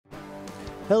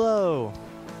Hello,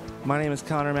 my name is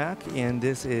Connor Mack, and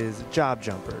this is Job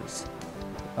Jumpers,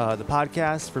 the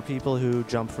podcast for people who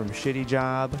jump from shitty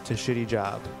job to shitty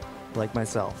job, like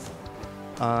myself.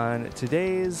 On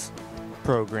today's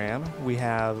program, we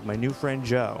have my new friend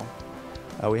Joe.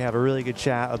 We have a really good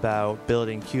chat about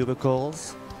building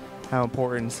cubicles, how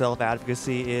important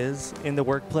self-advocacy is in the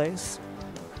workplace,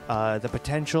 the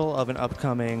potential of an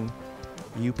upcoming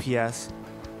UPS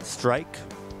strike,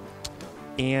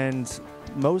 and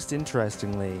most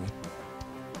interestingly,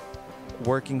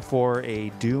 working for a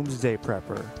doomsday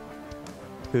prepper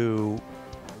who,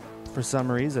 for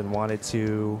some reason, wanted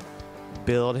to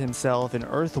build himself an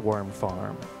earthworm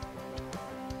farm.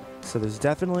 So there's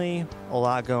definitely a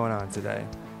lot going on today.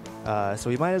 So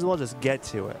we might as well just get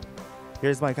to it.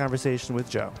 Here's my conversation with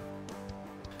Joe.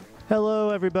 Hello,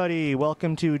 everybody.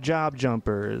 Welcome to Job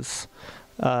Jumpers.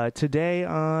 Today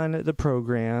on the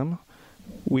program,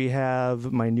 we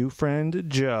have my new friend,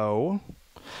 Joe.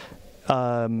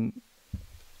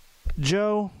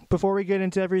 Joe, before we get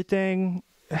into everything,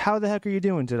 how the heck are you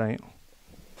doing tonight?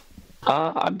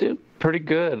 I'm doing pretty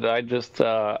good. I just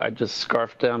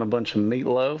scarfed down a bunch of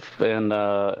meatloaf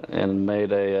and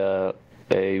made a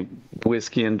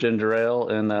whiskey and ginger ale,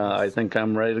 and I think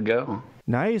I'm ready to go.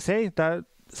 Nice. Hey, that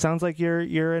sounds like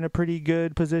you're in a pretty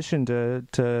good position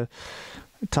to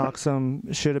talk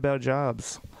some shit about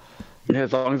jobs. Yeah,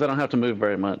 as long as I don't have to move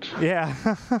very much. Yeah.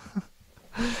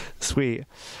 Sweet.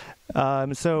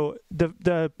 So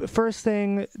the first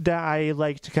thing that I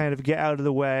like to kind of get out of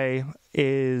the way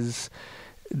is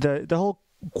the whole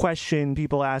question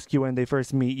people ask you when they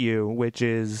first meet you, which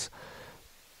is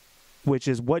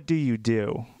what do you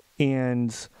do?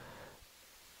 And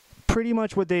pretty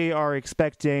much what they are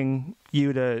expecting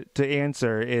you to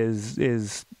answer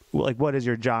is like, what is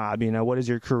your job? What is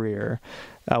your career?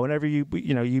 Whenever you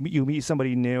meet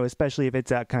somebody new, especially if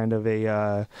it's at kind of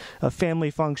a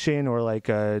family function or like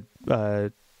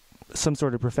some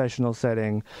sort of professional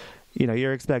setting,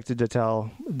 you're expected to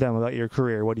tell them about your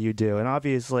career. What do you do? And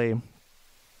obviously,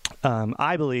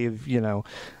 I believe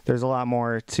there's a lot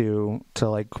more to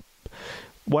like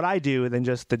what I do than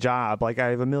just the job. Like, I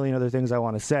have a million other things I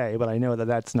want to say, but I know that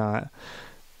that's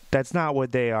not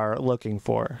what they are looking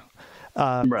for.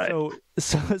 Right.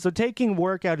 So taking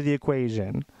work out of the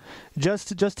equation,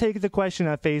 just take the question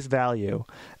at face value.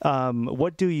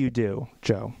 What do you do,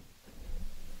 Joe?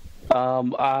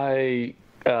 I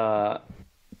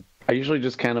usually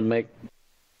just kind of make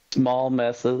small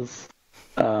messes,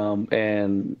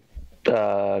 and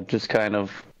just kind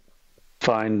of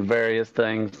find various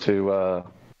things to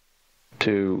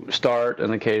start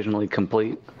and occasionally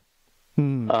complete.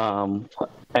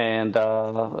 And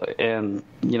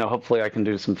hopefully I can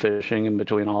do some fishing in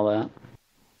between all that.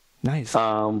 Nice.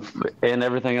 And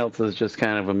everything else is just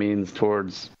kind of a means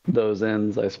towards those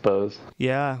ends, I suppose.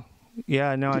 Yeah.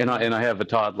 No. And I have a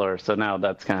toddler, so now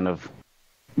that's kind of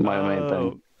my main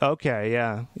thing. Okay.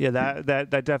 Yeah.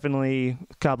 That definitely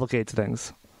complicates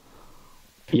things.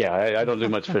 Yeah, I don't do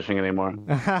much fishing anymore.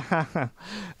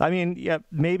 I mean, yeah,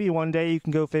 maybe one day you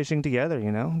can go fishing together.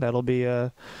 That'll be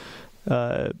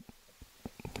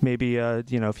maybe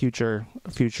future.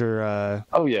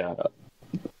 Oh yeah.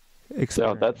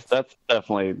 So that's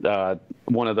definitely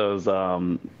one of those.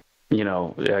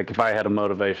 Like if I had a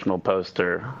motivational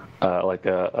poster, like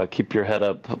a "Keep Your Head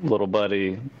Up, Little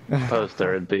Buddy"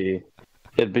 poster, it'd be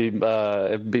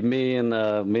me and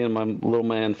my little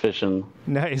man fishing.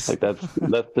 Nice. Like that's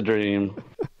the dream.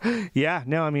 Yeah.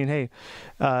 No. I mean, hey,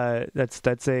 that's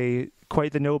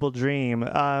quite the noble dream.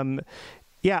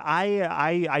 Yeah.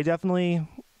 I definitely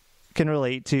can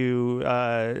relate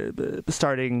to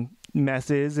starting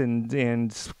messes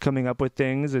and coming up with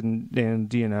things and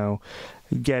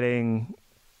getting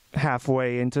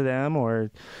halfway into them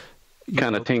or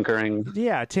kind of tinkering.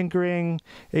 Yeah, tinkering.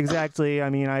 Exactly. I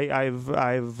mean, I've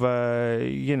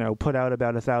put out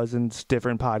about 1,000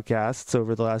 different podcasts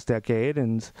over the last decade,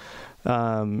 and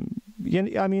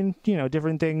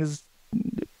different things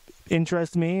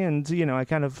interest me, and I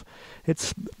kind of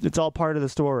it's all part of the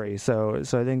story. So I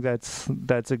think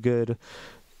that's a good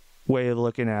way of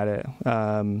looking at it.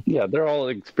 Yeah, they're all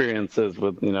experiences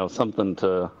with something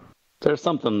there's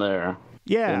something there.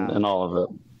 Yeah, in all of it.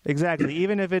 Exactly.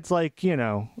 Even if it's like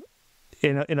an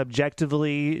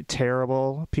objectively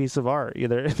terrible piece of art,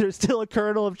 there's still a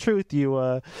kernel of truth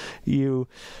you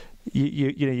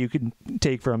can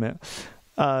take from it.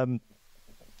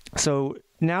 So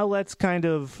now let's kind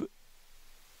of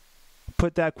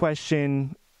put that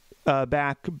question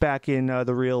back in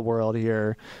the real world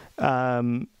here.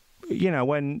 When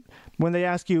they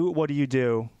ask you, what do you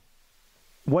do?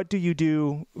 what do you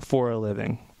do for a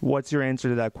living? What's your answer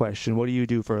to that question? What do you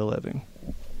do for a living?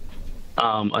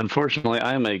 Unfortunately,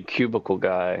 I am a cubicle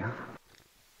guy.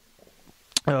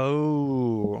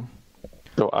 Oh.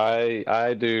 So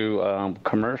I do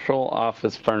commercial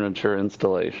office furniture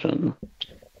installation.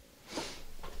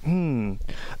 Oh,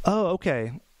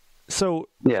 okay. So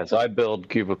yeah, so I build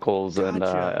cubicles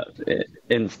gotcha. and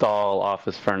install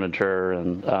office furniture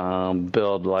and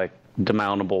build like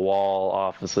demountable wall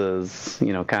offices.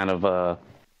 Kind of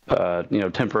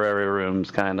temporary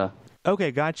rooms, kind of.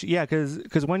 Okay, gotcha. Yeah,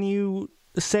 because when you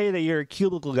say that you're a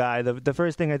cubicle guy, the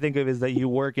first thing I think of is that you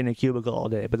work in a cubicle all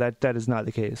day, but that is not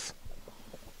the case.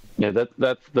 Yeah,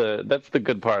 that's the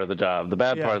good part of the job. The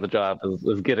bad part Yeah. of the job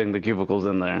is getting the cubicles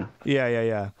in there.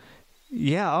 Yeah.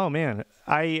 Yeah. Oh man,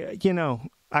 I've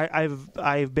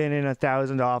been in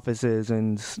 1,000 offices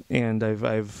and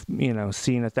I've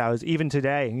seen 1,000. Even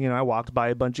today, I walked by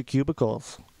a bunch of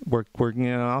cubicles working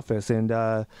in an office, and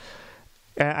I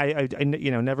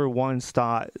never once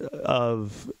thought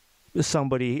of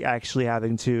somebody actually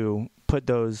having to put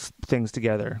those things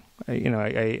together.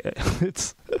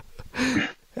 It's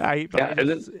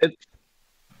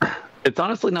it's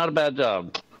honestly not a bad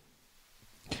job.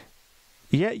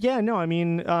 Yeah, no, I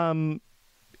mean,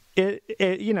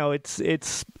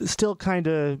 it's still kind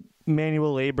of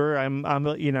manual labor. I'm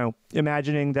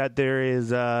imagining that there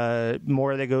is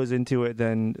more that goes into it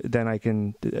than I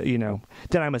can,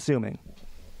 than I'm assuming.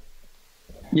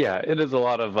 Yeah, it is a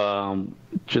lot of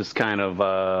just kind of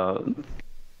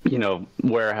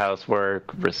warehouse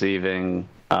work, receiving,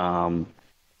 prepping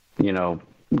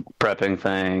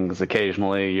things.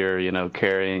 Occasionally, you're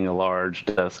carrying a large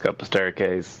desk up a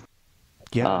staircase.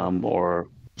 Yeah. Or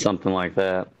something like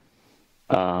that.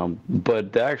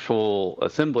 But the actual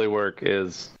assembly work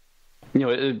is,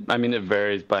 it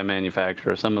varies by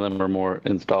manufacturer. Some of them are more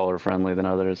installer friendly than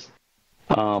others.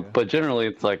 But generally,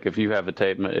 it's like if you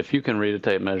can read a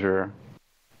tape measure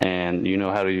and you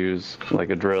know how to use like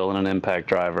a drill and an impact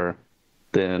driver,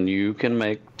 then you can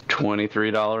make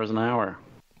 $23 an hour.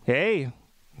 Hey,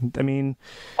 I mean,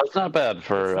 that's not bad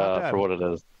for what it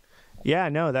is. Yeah,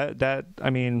 no, that I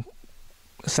mean,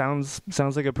 sounds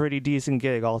like a pretty decent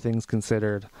gig, all things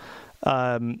considered.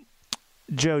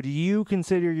 Joe, do you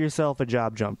consider yourself a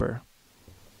job jumper?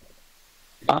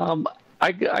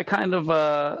 I kind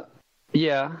of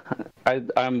yeah.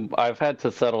 I've had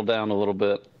to settle down a little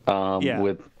bit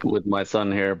with my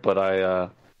son here, but I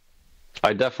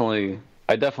definitely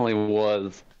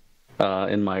was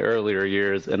in my earlier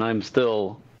years, and I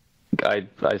still try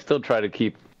to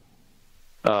keep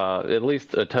at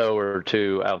least a toe or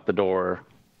two out the door,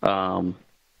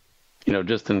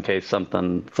 just in case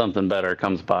something better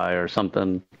comes by or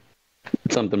something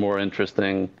more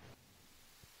interesting.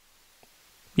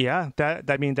 Yeah, I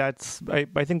think that's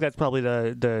probably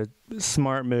the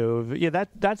smart move. Yeah,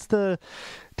 that's the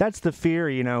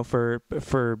fear, for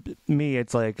me.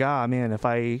 It's like, man, if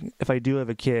I do have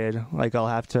a kid, like I'll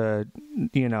have to,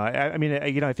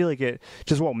 I feel like it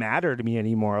just won't matter to me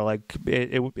anymore. Like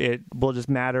it will just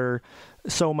matter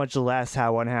so much less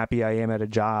how unhappy I am at a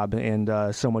job,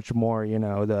 and so much more,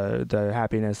 the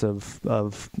happiness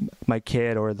of my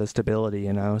kid or the stability,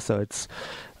 So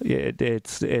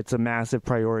it's a massive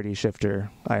priority shifter,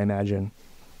 I imagine.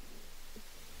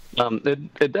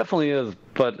 It definitely is,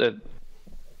 but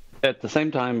at the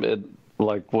same time, it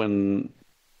like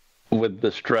with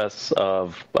the stress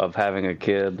of having a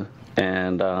kid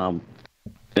and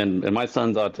my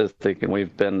son's autistic, and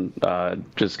we've been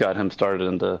just got him started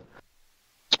into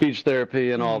speech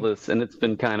therapy and all this, and it's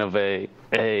been kind of a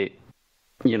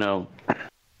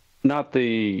not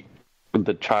the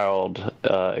child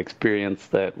experience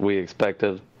that we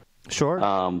expected.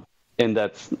 Sure. And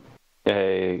that's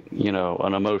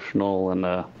an emotional and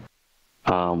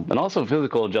also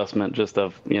physical adjustment, just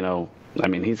of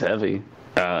he's heavy,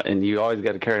 and you always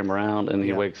got to carry him around, and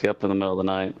he wakes you up in the middle of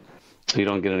the night, so you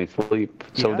don't get any sleep.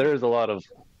 So there's a lot of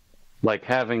like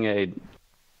having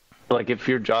if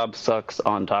your job sucks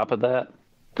on top of that,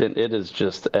 then it is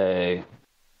just a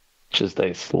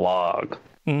slog.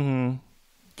 Mm-hmm.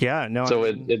 Yeah, no. So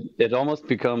it almost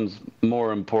becomes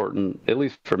more important, at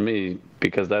least for me,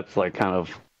 because that's like kind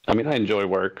of, I enjoy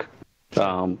work,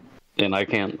 and I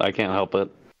can't help it.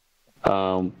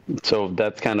 So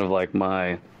that's kind of like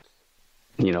my,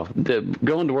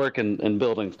 going to work and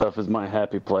building stuff is my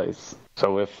happy place.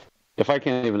 So if I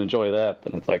can't even enjoy that,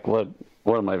 then it's like, what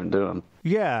am I even doing?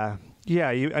 Yeah.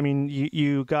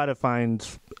 You got to find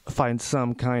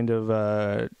some kind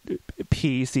of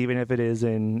peace, even if it is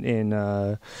in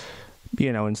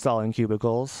installing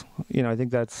cubicles. I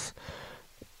think that's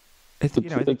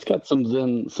It's got some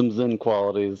zen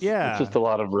qualities. Yeah. It's just a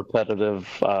lot of repetitive,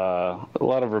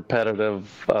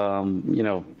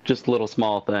 just little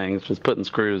small things, just putting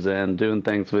screws in, doing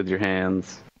things with your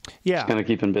hands. Yeah. Just kind of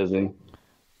keeping busy.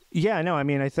 Yeah, no, I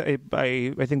mean, I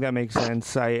think that makes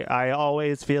sense. I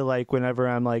always feel like whenever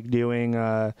I'm like doing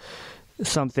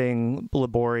something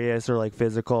laborious or like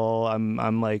physical,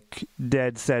 I'm like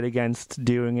dead set against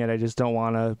doing it. I just don't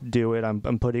want to do it.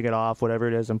 I'm putting it off, whatever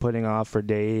it is I'm putting off for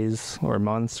days or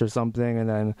months or something,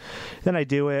 and then I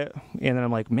do it, and then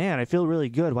I'm like, man, I feel really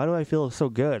good. Why do I feel so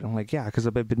good? I'm like, yeah, because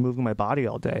I've been moving my body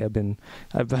all day. I've been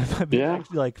actually,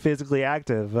 like physically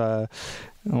active.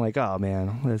 I'm like, oh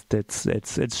man,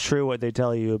 it's true what they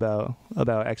tell you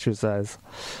about exercise.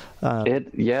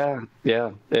 It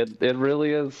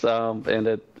really is, and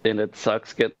it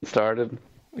sucks getting started.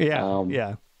 Yeah,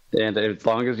 yeah. And as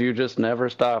long as you just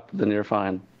never stop, then you're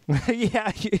fine.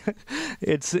 Yeah,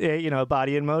 it's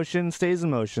body in motion stays in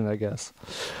motion, I guess.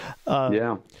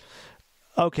 Yeah.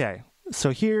 Okay,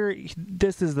 so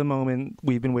this is the moment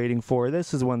we've been waiting for.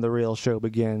 This is when the real show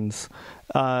begins.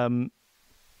 When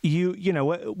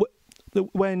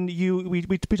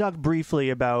we talked briefly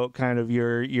about kind of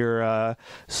your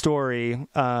story,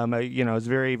 I was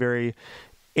very, very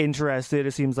interested.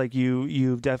 It seems like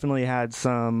you've definitely had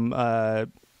some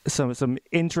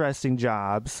interesting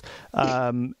jobs.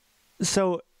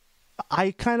 So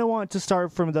I kind of want to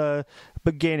start from the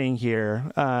beginning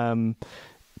here.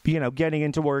 Getting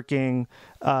into working.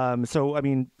 So I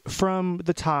mean, from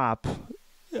the top,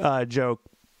 Joe,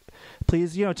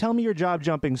 please, tell me your job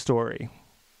jumping story.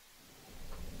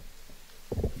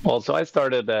 Well, so I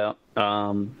started out,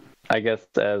 I guess,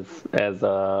 as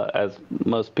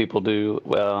most people do,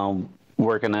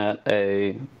 working at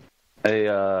a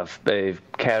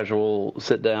casual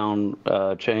sit down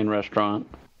chain restaurant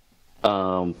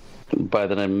by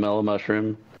the name of Mellow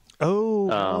Mushroom. Oh,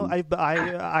 well,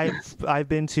 I've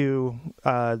been to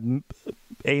a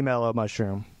Mellow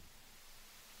Mushroom.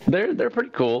 They're pretty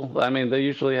cool. I mean, they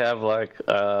usually have like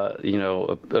a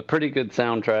pretty good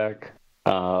soundtrack.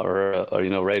 Or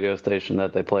a radio station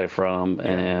that they play from,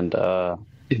 and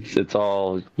it's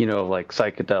all like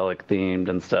psychedelic themed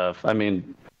and stuff. I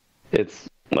mean, it's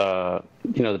the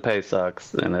pay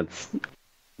sucks and it's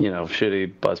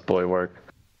shitty busboy work.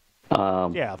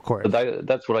 Yeah, of course.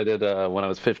 That's what I did when I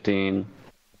was 15,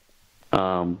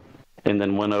 and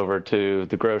then went over to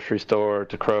the grocery store,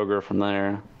 to Kroger from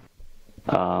there,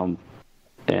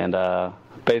 and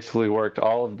basically worked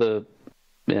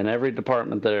in every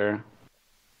department there.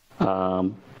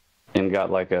 And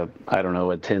got like a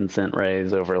 10-cent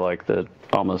raise over like the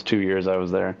almost 2 years I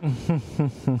was there. And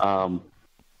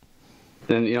I'm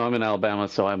in Alabama,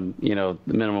 so I'm the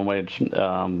minimum wage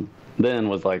then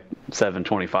was like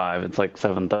 $7.25. It's like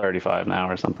 $7.35 now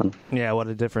or something. Yeah, what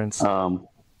a difference. Yeah.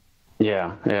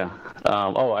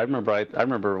 I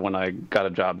remember when I got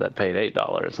a job that paid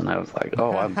 $8, and I was like,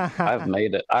 oh, I've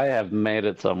made it. I have made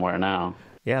it somewhere now.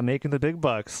 Yeah, making the big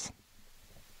bucks.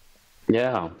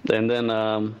 Yeah, and then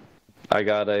I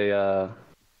got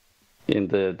in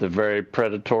the very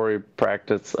predatory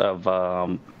practice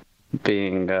of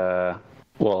being I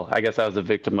guess I was a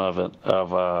victim of it,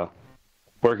 of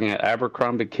working at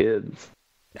Abercrombie Kids.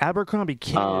 Abercrombie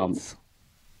Kids.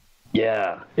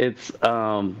 Yeah, it's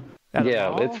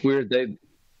it's weird.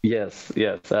 Yes,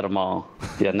 at a mall.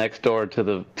 Yeah, next door to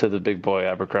the big boy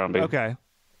Abercrombie. Okay.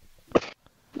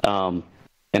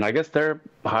 And I guess their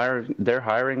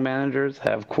hiring managers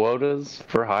have quotas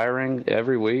for hiring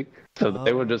every week. So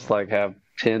they would just like have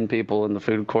 10 people in the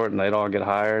food court and they'd all get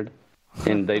hired.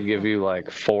 And they'd give you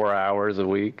like 4 hours a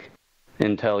week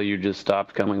until you just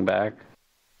stopped coming back.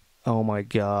 Oh my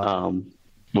God.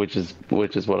 Which is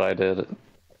what I did.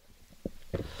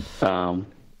 And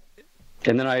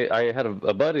then I had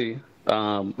a buddy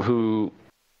who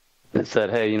said,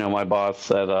 hey, my boss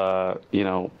said,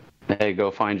 hey,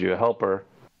 go find you a helper.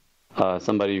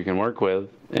 Somebody you can work with,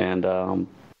 and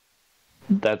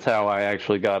that's how I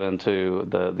actually got into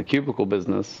the cubicle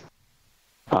business.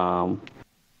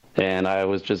 And I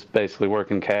was just basically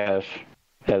working cash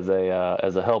as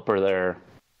a helper there,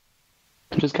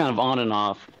 just kind of on and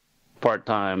off, part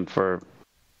time for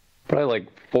probably like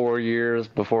 4 years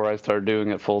before I started doing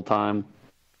it full time.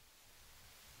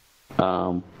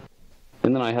 And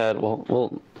then I had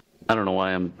well, I don't know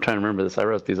why I'm trying to remember this. I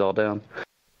wrote these all down.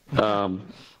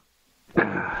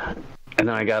 And then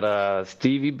I got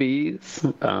Stevie B's,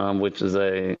 which is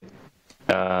a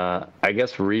I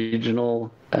guess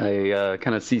regional, a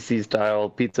kind of CC style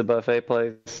pizza buffet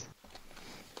place.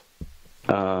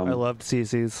 I loved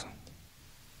CC's.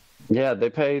 Yeah, they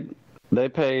paid They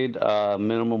paid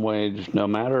minimum wage no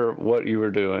matter what you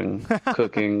were doing,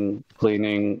 cooking,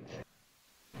 cleaning.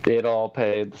 It all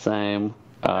paid the same.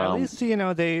 At least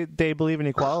they believe in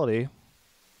equality.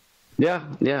 Yeah.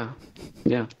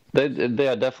 They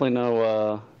definitely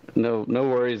no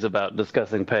worries about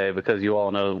discussing pay because you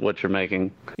all know what you're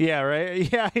making. Yeah, right.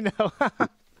 Yeah, I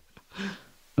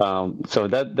know. So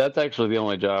that's actually the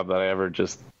only job that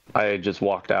I just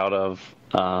walked out of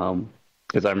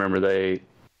because I remember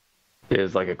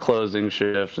is like a closing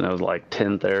shift and it was like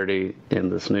 10:30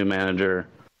 and this new manager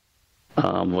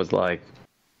was like,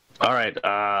 all right,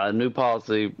 new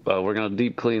policy, we're going to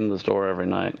deep clean the store every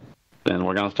night and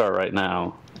we're going to start right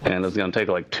now, and it's going to take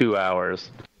like 2 hours,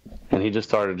 and he just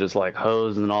started just like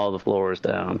hosing all the floors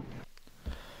down,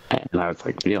 and I was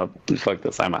like, fuck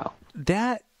this, I'm out.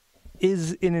 That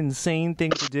is an insane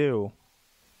thing to do.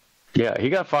 Yeah, he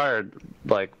got fired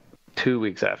like 2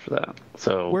 weeks after that.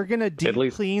 So we're gonna deep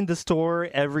clean the store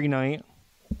every night.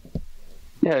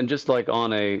 Yeah, and just like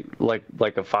on a like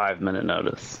a 5-minute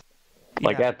notice,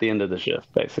 like at the end of the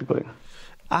shift, basically.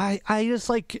 I just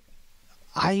like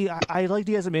I like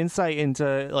to get some insight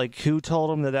into like who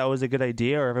told him that was a good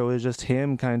idea, or if it was just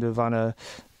him kind of on a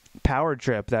power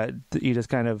trip that he just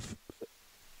kind of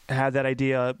had that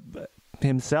idea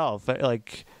himself.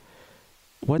 Like.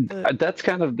 That's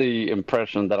kind of the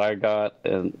impression that I got,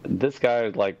 and this guy,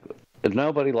 like,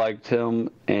 nobody liked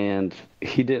him, and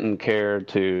he didn't care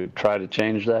to try to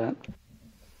change that,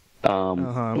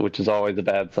 which is always a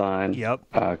bad sign. Yep.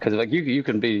 Because like you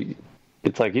can be,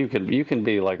 it's like you can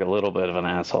be like a little bit of an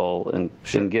asshole and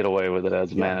get away with it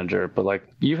as a manager, but like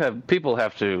people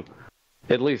have to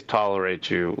at least tolerate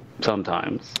you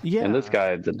sometimes. Yeah. And this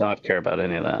guy did not care about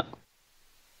any of that.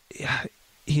 Yeah.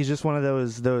 He's just one of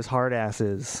those hard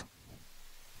asses.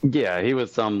 Yeah, he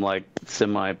was some like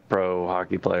semi-pro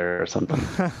hockey player or something.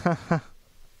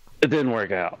 It didn't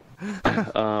work out.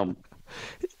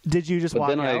 Did you just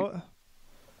walk out?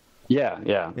 Yeah.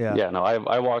 No,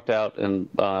 I walked out, and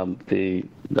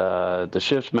the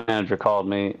shift manager called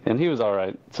me, and he was all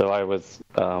right. So I was,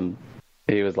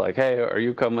 he was like, "Hey, are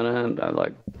you coming in?" I'm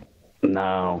like,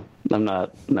 "No, I'm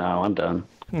not. No, I'm done."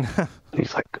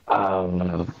 He's like,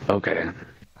 "Oh, okay."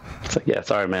 It's like, "Yeah,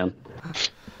 sorry, man.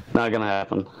 Not gonna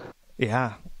happen."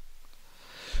 Yeah.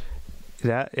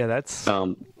 That's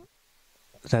a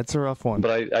rough one.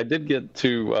 But I did get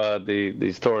to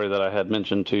the story that I had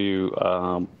mentioned to you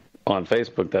on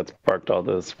Facebook that sparked all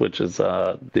this, which is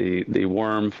the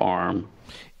worm farm.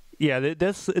 Yeah,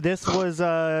 this was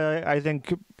I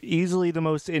think easily the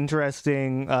most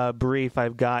interesting brief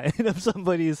I've gotten of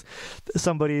somebody's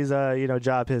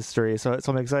job history. So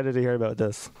I'm excited to hear about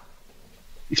this.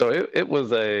 So it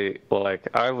was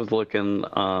I was looking.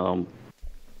 So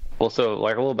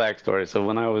like a little backstory. So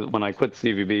when I quit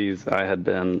CVBs, I had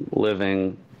been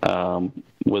living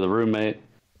with a roommate,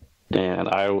 and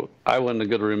I wasn't a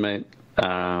good roommate.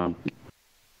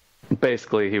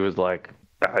 Basically, he was like,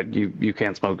 you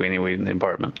can't smoke any weed in the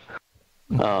apartment,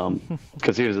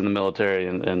 because he was in the military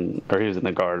or he was in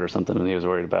the guard or something, and he was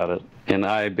worried about it. And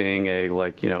I, being a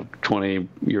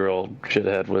 20-year-old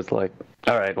shithead, was like,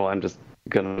 all right, well, I'm just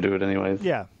gonna do it anyways.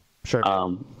 Yeah, sure.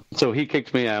 So he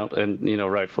kicked me out, and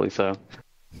rightfully so.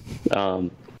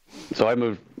 So I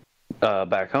moved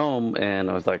back home, and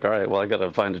I was like, all right, well, I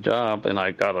gotta find a job. And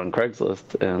I got on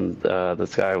Craigslist, and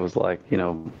this guy was like,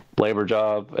 labor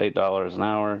job, $8 an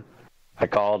hour. I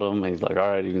called him. He's like, all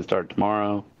right, you can start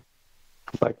tomorrow.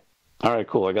 I was like, all right,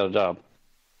 cool, I got a job.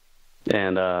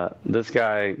 And this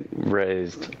guy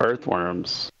raised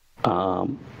earthworms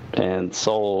and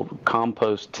sold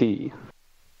compost tea.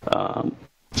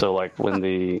 So like when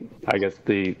the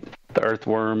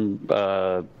earthworm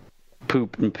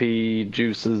poop and pee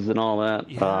juices and all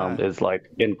that is like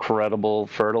incredible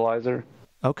fertilizer.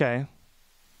 Okay.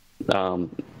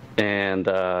 And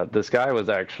this guy was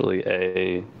actually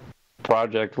a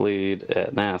project lead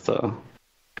at NASA.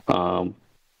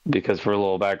 Because for a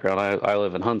little background, I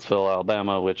live in Huntsville,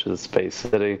 Alabama, which is Space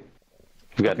City.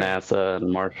 We've got NASA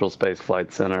and Marshall Space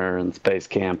Flight Center and Space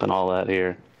Camp and all that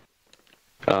here.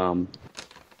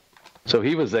 So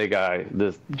he was a guy,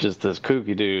 this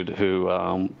kooky dude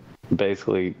who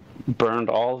basically burned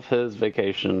all of his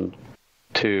vacation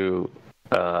to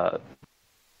kind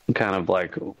of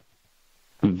like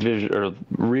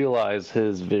realize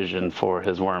his vision for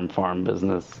his worm farm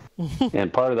business.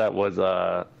 And part of that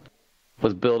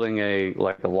was building a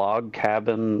log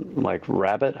cabin, like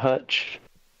rabbit hutch,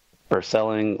 for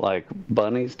selling like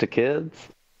bunnies to kids.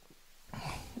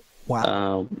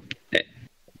 Wow.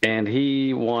 And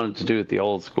he wanted to do it the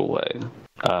old school way,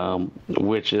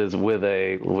 which is with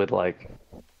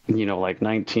like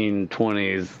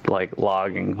 1920s like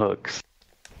logging hooks.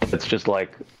 It's just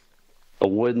like a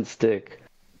wooden stick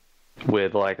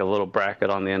with like a little bracket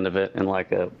on the end of it and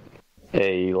like a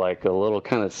little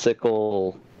kind of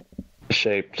sickle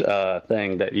shaped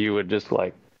thing that you would just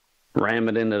like ram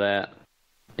it into that,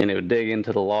 and it would dig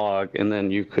into the log, and then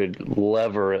you could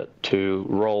lever it to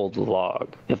roll the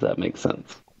log, if that makes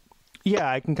sense. Yeah,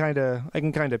 I can kind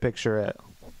of picture it.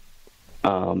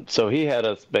 So he had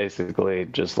us basically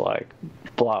just like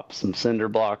plop some cinder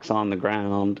blocks on the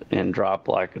ground and drop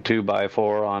like a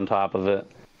 2x4 on top of it,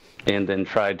 and then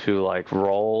try to like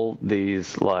roll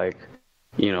these like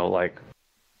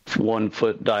 1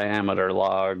 foot diameter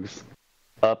logs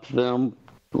up them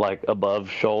like above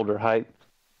shoulder height.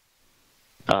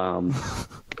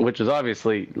 Which is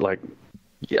obviously like,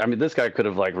 I mean, this guy could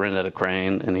have like rented a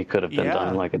crane and he could have been done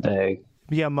in like a day.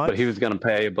 Yeah, but he was going to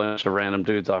pay a bunch of random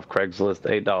dudes off Craigslist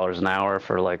 $8 an hour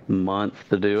for like months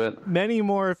to do it. Many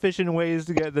more efficient ways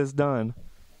to get this done.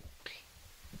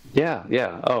 Yeah.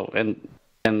 Oh, and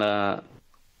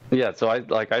yeah. So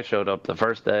I showed up the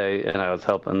first day and I was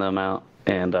helping them out,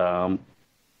 and I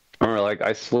remember like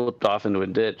I slipped off into a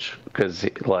ditch because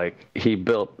he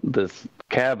built this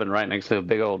cabin right next to a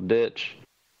big old ditch,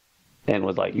 and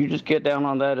was like, "You just get down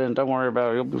on that and don't worry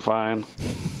about it, you'll be fine."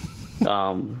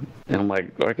 And I'm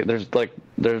like, okay, there's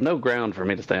no ground for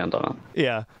me to stand on.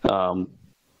 Yeah.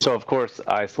 So of course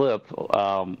I slip,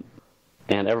 and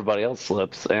everybody else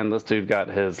slips, and this dude got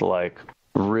his like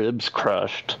ribs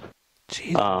crushed.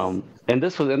 Jesus. And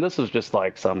this was just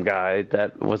like some guy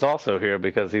that was also here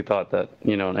because he thought that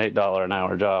an $8 an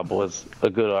hour job was a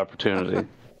good opportunity.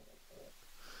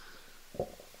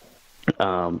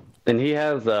 And he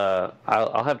has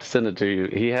I'll have to send it to you.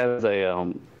 He has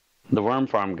the Worm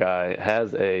Farm guy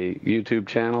has a YouTube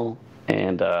channel,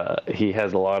 and he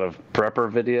has a lot of prepper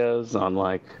videos on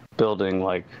like building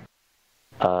like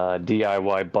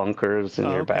DIY bunkers in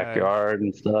your backyard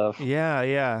and stuff.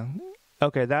 Yeah.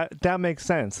 Okay, that makes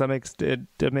sense.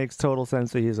 It makes total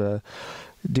sense that he's a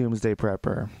doomsday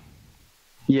prepper.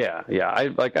 Yeah.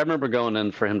 I remember going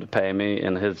in for him to pay me,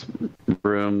 and his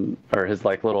room or his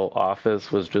like little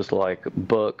office was just like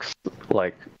books,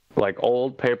 like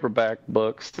old paperback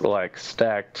books, like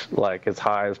stacked like as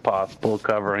high as possible,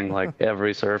 covering like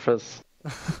every surface.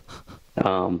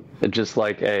 Just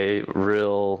like a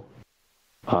real,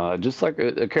 just like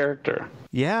a character.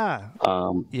 Yeah.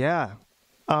 Yeah.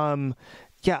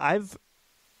 I've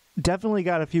definitely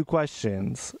got a few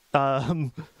questions.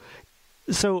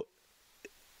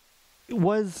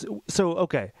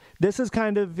 Okay, this is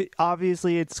kind of,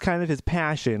 obviously it's kind of his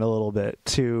passion a little bit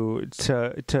to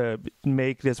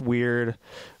make this weird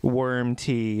worm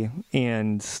tea,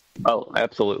 and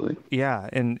absolutely. Yeah.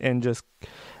 And just,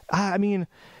 I mean,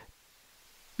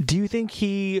 do you think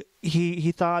he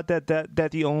thought that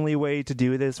the only way to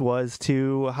do this was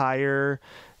to hire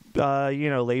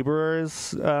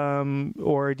laborers,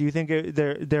 or do you think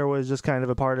there was just kind of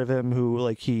a part of him who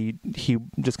like he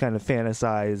just kind of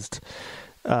fantasized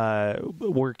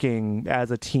working as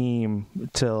a team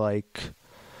to like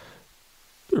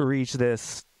reach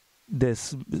this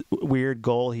weird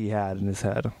goal he had in his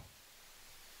head?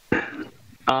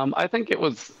 I think it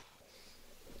was,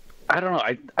 I don't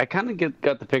know, I kind of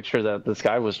got the picture that this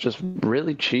guy was just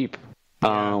really cheap.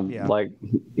 Yeah. Like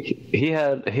he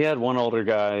had one older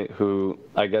guy who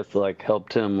I guess like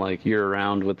helped him like year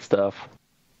round with stuff.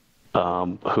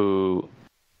 Who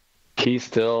he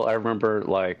still, I remember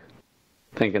like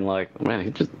thinking like, man,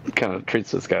 he just kind of treats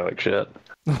this guy like shit.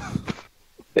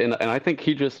 and I think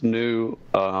he just knew,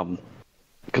 because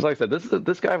like I said,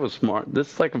 this guy was smart.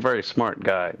 This is like a very smart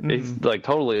guy. Mm-hmm. He's like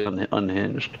totally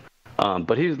unhinged.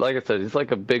 But he's, like I said, he's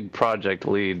like a big project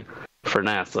lead for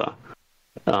NASA.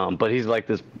 But he's like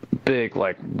this big,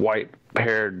 like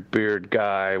white-haired beard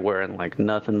guy wearing like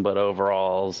nothing but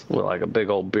overalls with like a big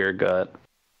old beer gut.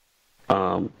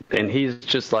 And he's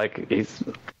just like, I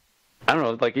don't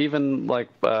know, like even like,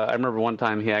 I remember one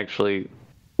time he actually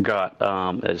got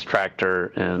his tractor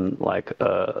and like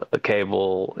a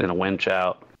cable and a winch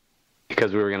out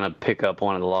because we were going to pick up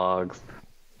one of the logs.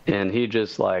 And he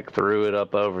just like threw it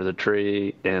up over the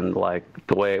tree, and like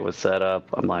the way it was set up,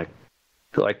 I'm like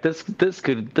this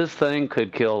thing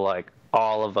could kill like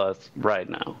all of us right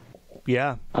now.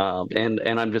 Yeah. And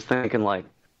I'm just thinking like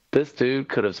this dude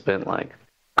could have spent like,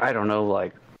 I don't know,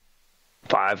 like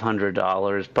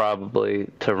 $500 probably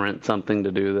to rent something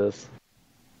to do this.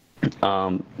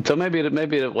 So maybe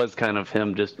it was kind of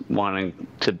him just wanting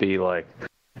to be like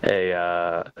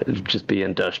just be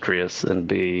industrious and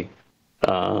be,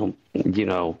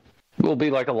 Will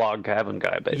be like a log cabin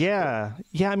guy, basically. Yeah.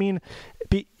 I mean,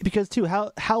 because too,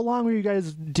 how long were you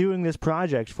guys doing this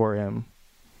project for him?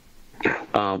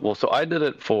 Well, so I did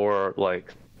it for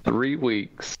like 3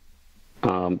 weeks,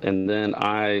 and then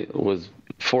I was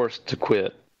forced to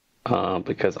quit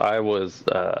because I was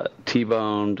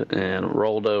T-boned and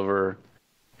rolled over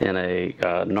in a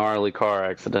gnarly car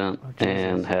accident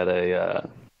and had a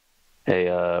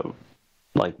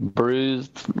like a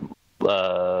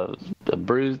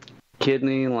bruised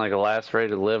kidney, like a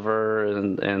lacerated liver,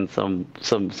 and some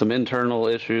internal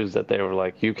issues that they were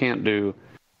like, you can't do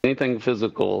anything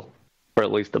physical for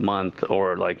at least a month,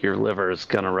 or like your liver is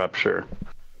gonna rupture.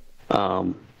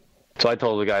 So I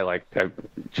told the guy, like,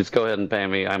 just go ahead and pay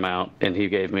me, I'm out. And he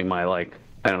gave me my, like,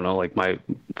 I don't know, like my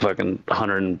fucking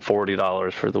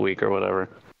 $140 for the week or whatever.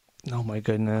 Oh my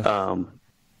goodness.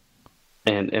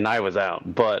 And I was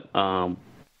out, but I've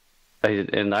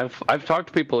talked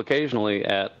to people occasionally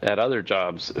at other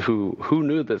jobs who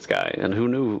knew this guy and who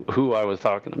knew who I was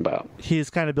talking about. He's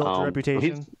kind of built a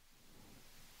reputation.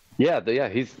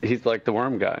 He's like the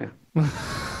worm guy.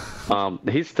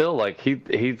 He's still like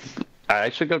he's. I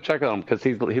should go check on him because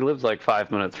he lives like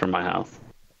 5 minutes from my house.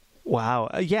 Wow.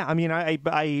 Yeah. I mean,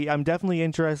 I'm definitely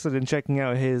interested in checking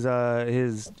out his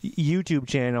YouTube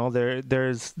channel.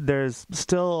 There's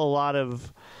still a lot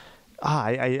of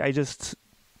I just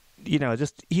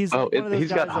he's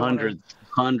got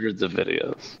hundreds of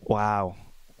videos. Wow.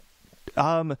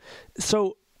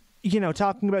 So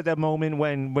talking about that moment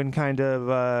when kind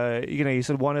of you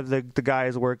said one of the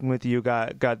guys working with you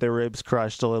got their ribs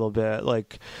crushed a little bit,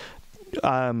 like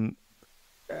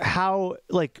how,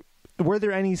 like, were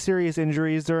there any serious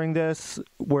injuries during this?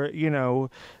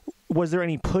 Was there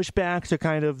any pushback to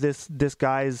kind of this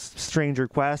guy's strange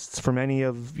requests from any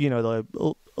of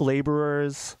the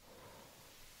laborers?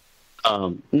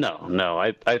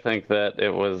 No. I think that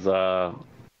it was I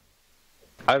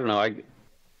don't know.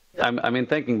 I mean,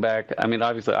 thinking back, I mean,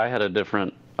 obviously I had a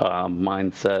different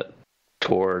mindset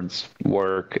towards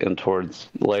work and towards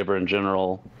labor in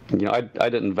general. I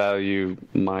didn't value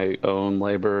my own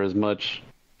labor as much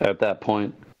at that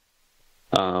point.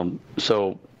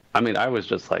 So, I mean, I was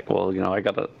just like, well, I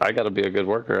gotta be a good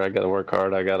worker. I gotta work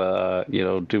hard. I gotta,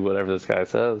 do whatever this guy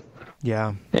says.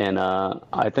 Yeah. And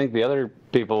I think the other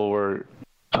people were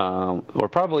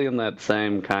probably in that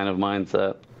same kind of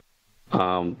mindset.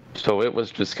 So it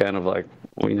was just kind of like,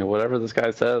 whatever this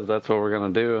guy says, that's what we're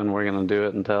going to do, and we're going to do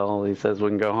it until he says we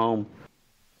can go home.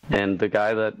 And the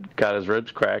guy that got his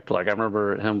ribs cracked, like, I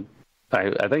remember him,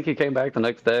 I think he came back the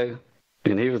next day,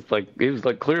 and he was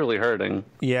clearly hurting.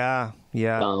 Yeah.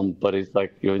 But he's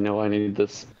like, I need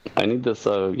this,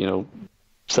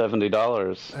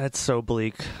 $70. That's so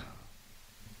bleak.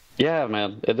 Yeah,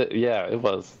 man. It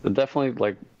was. It definitely,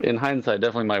 like, in hindsight,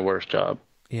 definitely my worst job.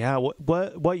 Yeah.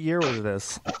 What year was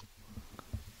this?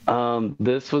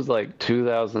 This was like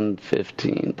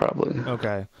 2015, probably.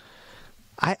 Okay.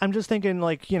 I'm just thinking,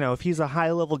 like, if he's a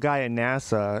high-level guy at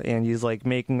NASA and he's, like,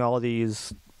 making all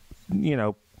these,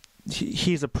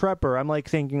 he's a prepper, I'm, like,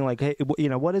 thinking, like, hey,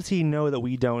 what does he know that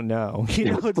we don't know?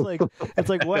 It's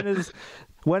like when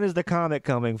is the comet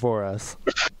coming for us?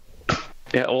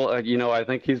 Yeah, well, I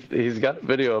think he's got a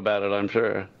video about it, I'm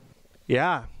sure.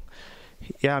 Yeah.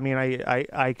 I mean,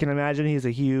 I can imagine he's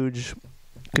a huge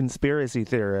conspiracy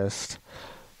theorist.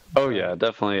 Oh yeah,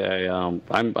 definitely.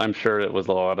 I'm sure it was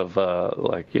a lot of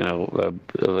like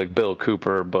Bill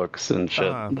Cooper books and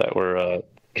shit that were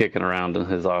kicking around in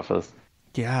his office.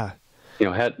 Yeah.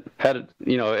 Had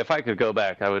if I could go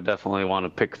back, I would definitely want to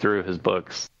pick through his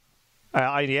books.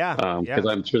 Because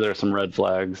I'm sure there's some red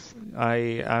flags.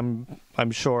 I'm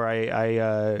sure.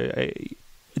 I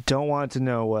don't want to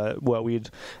know what we'd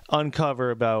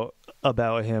uncover about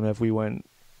him if we went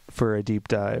for a deep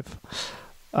dive.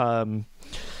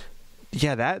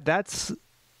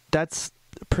 That's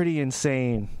pretty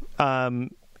insane.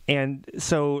 And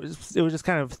so it was just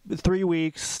kind of 3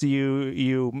 weeks.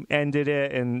 You ended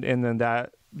it, and then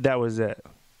that was it.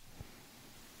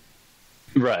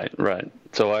 Right.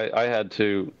 So I had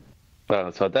to.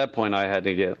 So at that point, I had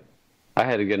to get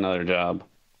another job.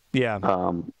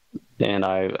 Yeah. And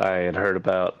I had heard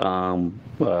about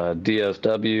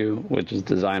DSW, which is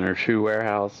Designer Shoe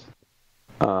Warehouse,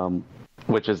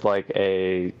 which is like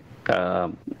a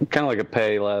kind of like a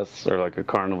Payless or like a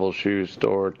Carnival shoe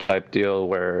store type deal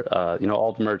where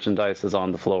all the merchandise is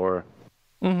on the floor,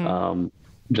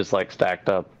 just like stacked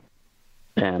up.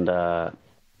 And I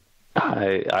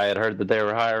had heard that they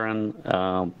were hiring,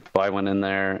 so I went in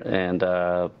there and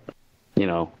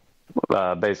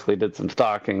basically did some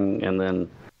stocking, and then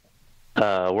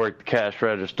worked the cash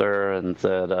register and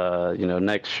said,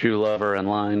 next shoe lover in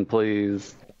line,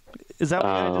 please. Is that what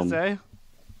you had to say?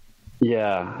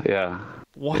 Yeah.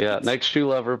 What? Yeah, next shoe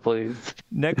lover, please.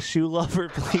 Next shoe lover,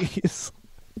 please.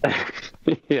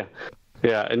 Yeah.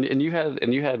 Yeah, and you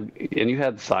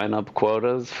had sign up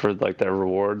quotas for like their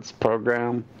rewards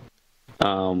program.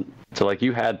 So like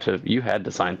you had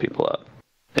to sign people up.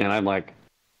 And I'm like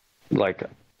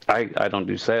I don't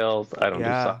do sales, I don't do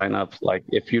sign ups. Like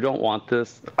if you don't want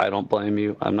this, I don't blame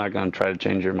you. I'm not going to try to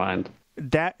change your mind.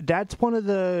 That's one of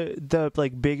the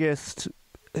like biggest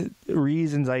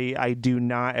reasons I do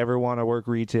not ever want to work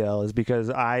retail is because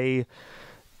I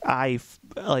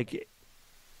like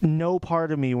no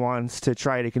part of me wants to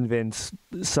try to convince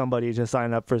somebody to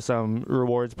sign up for some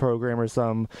rewards program or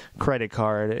some credit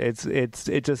card.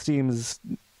 It just seems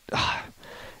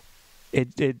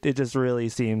it just really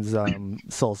seems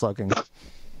soul sucking.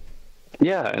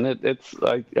 Yeah, and it's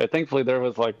like thankfully there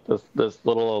was like this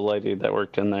little old lady that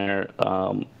worked in there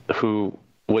who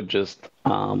would just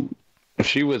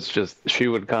she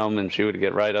would come and she would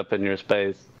get right up in your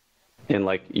space and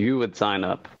like you would sign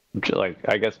up, like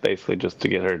I guess basically just to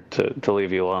get her to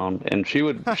leave you alone, and she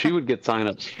would get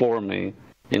signups for me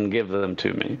and give them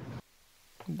to me.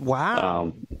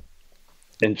 Wow.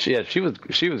 And she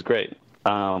was great.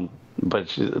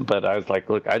 But I was like,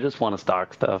 look, I just want to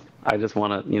stock stuff. I just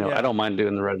want to, I don't mind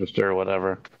doing the register or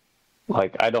whatever.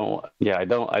 Like I don't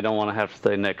want to have to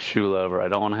say next shoe lover. I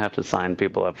don't want to have to sign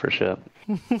people up for shit.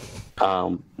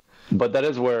 But that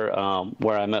is where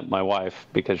I met my wife,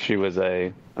 because she was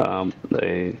a kind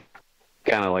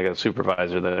of like a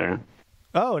supervisor there.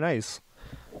 Oh, nice.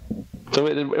 So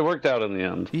it worked out in the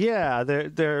end. Yeah,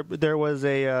 there was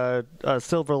a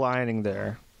silver lining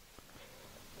there.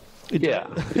 Yeah.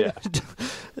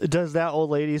 Does that old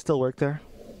lady still work there?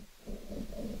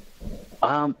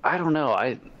 I don't know.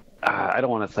 I don't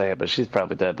want to say it, but she's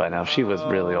probably dead by now. She was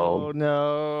really old. Oh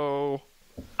no.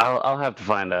 I'll have to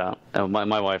find out.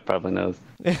 My wife probably knows.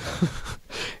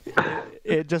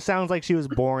 It just sounds like she was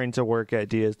born to work at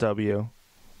DSW.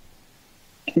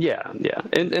 Yeah,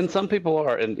 and some people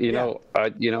are, and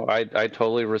I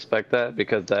totally respect that,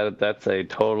 because that's a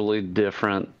totally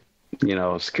different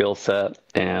skill set,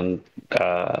 and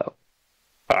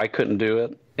I couldn't do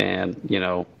it,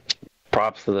 and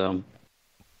props to them.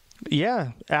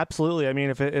 Yeah, absolutely. I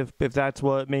mean, if that's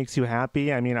what makes you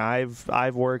happy. I mean,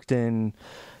 I've worked in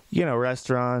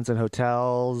restaurants and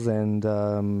hotels, and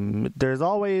there's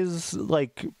always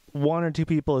like one or two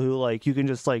people who like you can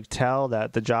just like tell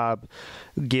that the job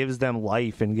gives them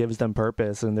life and gives them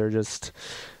purpose, and they're just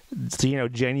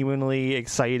genuinely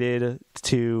excited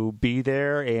to be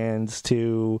there and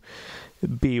to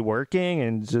be working,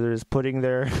 and they're just putting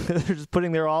their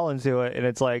all into it. And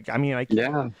it's like, I mean,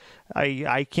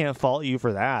 I can't fault you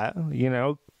for that.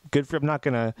 Good for. I'm not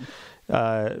gonna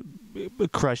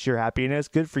crush your happiness.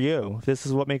 Good for you. If this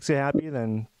is what makes you happy,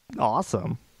 then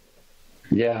awesome.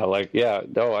 Yeah,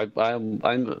 no,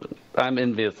 I'm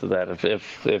envious of that.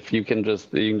 If you can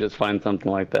just find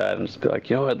something like that and just be like,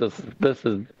 you know what, this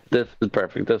is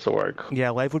perfect. This will work. Yeah,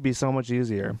 life would be so much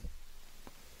easier.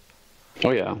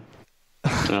 Oh yeah.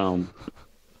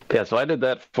 Yeah. So I did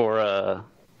that for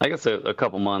I guess a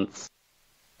couple months.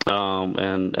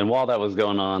 And while that was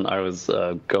going on, I was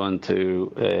going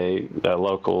to a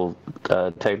local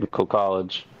technical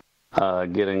college,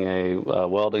 getting a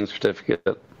welding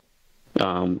certificate.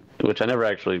 Which I never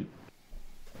actually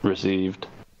received.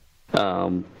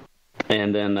 And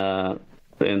then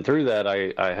and through that,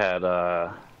 I had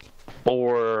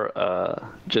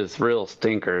 4 just real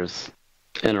stinkers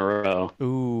in a row.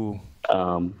 Ooh.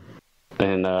 And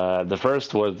the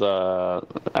first was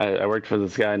I worked for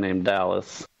this guy named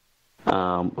Dallas,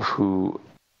 who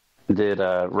did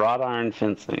wrought iron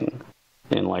fencing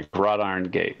and like wrought iron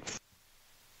gates.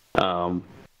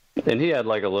 And he had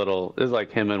like it was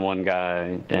like him and one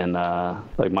guy, and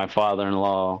like my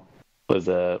father-in-law was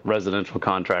a residential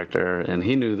contractor, and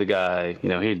he knew the guy.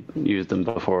 He'd used him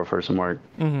before for some work.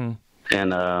 Mm-hmm.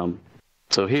 And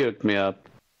so he hooked me up,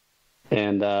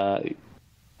 and like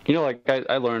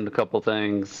I learned a couple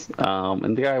things,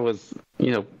 and the guy was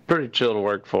pretty chill to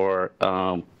work for,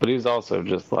 but he was also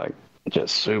just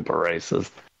super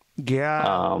racist. Yeah.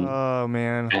 Oh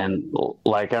man. And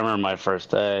like I remember my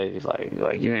first day, he's like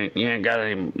you ain't got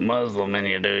any Muslim in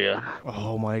you, do you?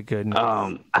 Oh my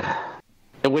goodness.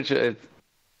 Which it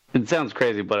sounds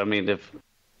crazy, but I mean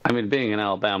being in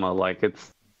Alabama, like it's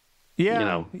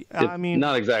it's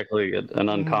not exactly an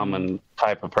uncommon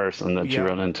type of person that you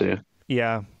run into.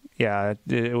 Yeah.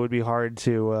 It would be hard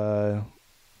to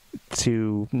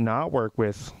not work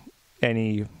with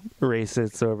any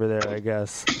racists over there, I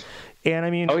guess. And I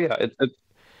mean, oh yeah,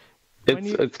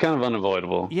 it's kind of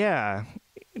unavoidable. Yeah.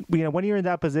 When you're in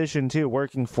that position too,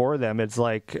 working for them, it's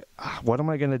like, what am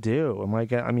I going to do? Am I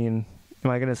going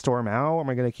to storm out? Am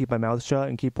I going to keep my mouth shut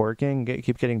and keep working,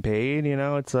 keep getting paid?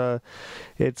 It's a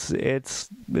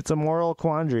moral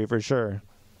quandary for sure.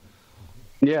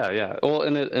 Yeah. Well,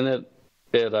 and it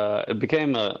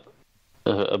became a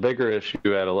bigger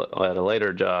issue at a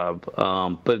later job.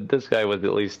 But this guy was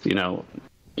at least, he was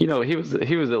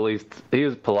at least, he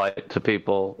was polite to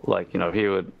people. Like, he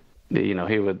would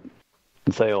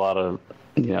say a lot of,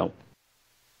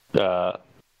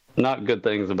 not good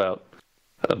things about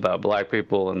black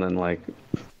people, and then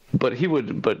but he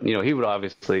would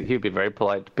obviously, he'd be very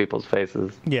polite to people's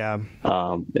faces. Yeah.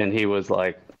 And he was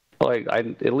like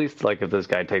I at least, like, if this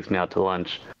guy takes me out to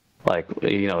lunch, like,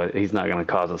 he's not going to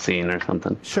cause a scene or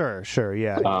something. Sure,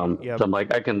 yeah. Yep. So I'm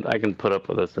like, I can put up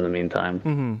with this in the meantime.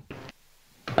 Mm-hmm.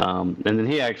 And then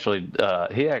he actually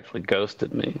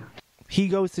ghosted me. He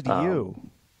ghosted you?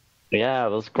 Yeah,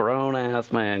 this grown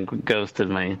ass man ghosted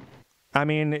me. I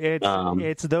mean,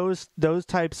 it's those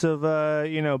types of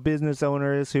business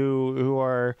owners who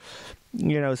are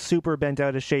super bent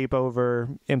out of shape over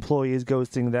employees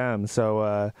ghosting them.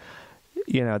 So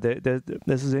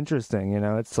this is interesting.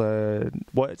 It's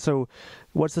what's the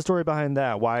story behind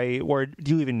that? Why, or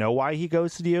do you even know why he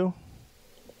ghosted you?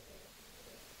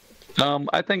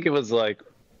 I think it was like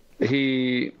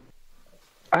I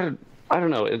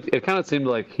don't know. It kind of seemed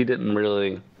like he didn't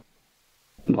really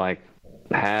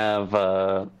have.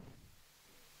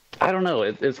 I don't know.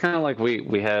 It's kind of like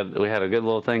we had a good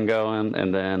little thing going,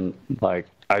 and then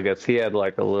I guess he had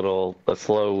a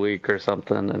slow week or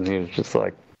something, and he was just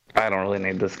like, I don't really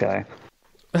need this guy,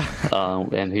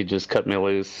 and he just cut me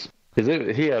loose.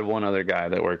 He had one other guy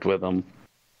that worked with him,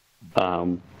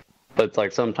 but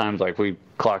it's sometimes we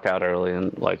clock out early,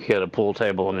 and he had a pool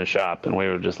table in his shop, and we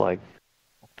would just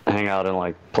hang out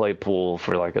and play pool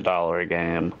for $1 a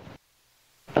game.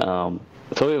 So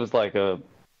it was I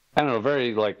don't know,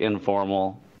 very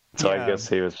informal. So yeah. I guess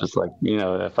he was just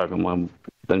if I can win,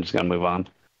 then just gonna move on.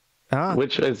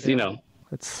 Which is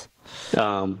it's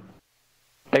I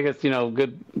guess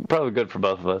good, probably good for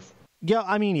both of us. Yeah,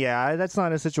 I mean, yeah, that's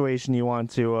not a situation you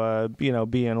want to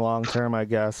be in long term, I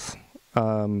guess.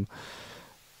 But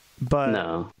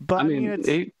no, I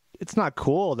mean it's not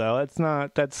cool though. That's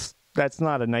not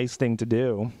a nice thing to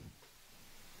do.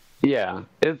 Yeah,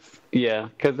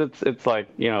 because it's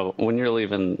when you're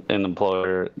leaving an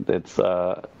employer, it's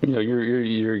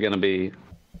you're gonna be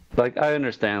I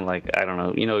understand, I don't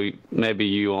know, maybe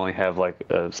you only have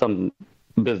some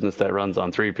business that runs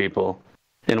on 3 people,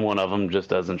 and one of them just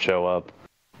doesn't show up.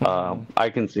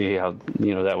 I can see how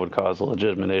that would cause a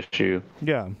legitimate issue.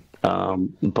 Yeah.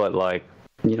 But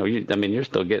you're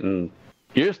still getting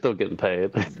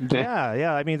paid.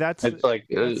 Yeah. I mean, that's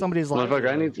somebody's life.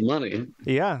 Motherfucker, I need some money.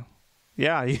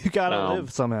 Yeah, you gotta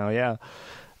live somehow. Yeah.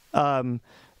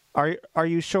 Are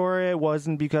you sure it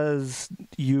wasn't because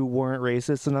you weren't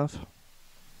racist enough?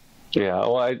 Yeah.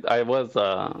 Well, I was.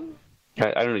 I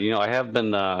don't know. I have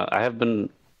been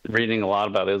reading a lot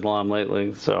about Islam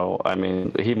lately, so I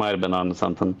mean, he might have been onto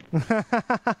something.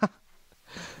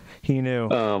 He knew.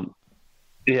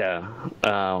 Yeah,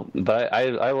 but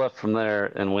I left from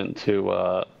there and went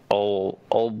to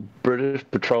old British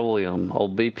Petroleum,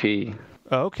 old BP.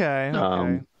 Okay.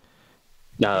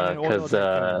 Because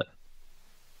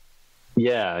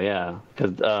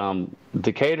because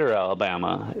Decatur,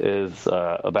 Alabama is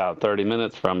about 30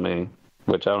 minutes from me,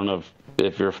 which I don't know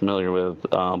if you're familiar with,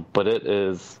 but it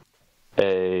is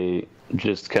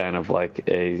just kind of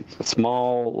a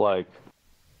small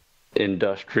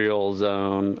industrial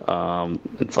zone.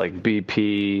 It's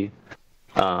BP,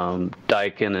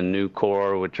 Daikin and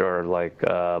Nucor, which are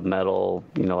metal,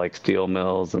 steel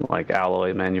mills and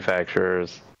alloy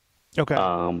manufacturers. Okay.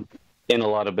 In a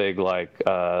lot of big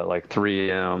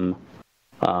 3M,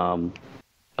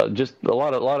 just a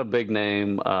lot of big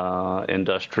name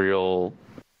industrial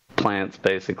plants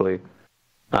basically.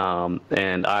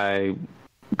 And I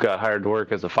got hired to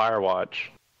work as a fire watch.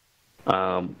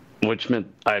 Which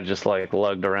meant I just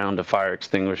lugged around a fire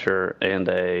extinguisher and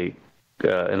a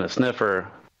sniffer,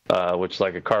 which is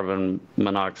a carbon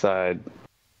monoxide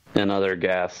and other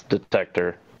gas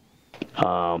detector,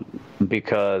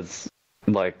 because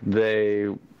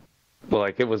it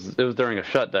was during a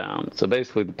shutdown. So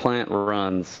basically, the plant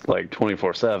runs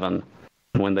 24/7.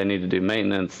 When they need to do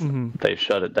maintenance, they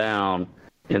shut it down,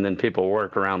 and then people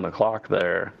work around the clock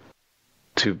there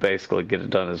to basically get it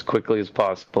done as quickly as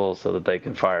possible so that they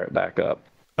can fire it back up.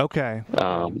 Okay.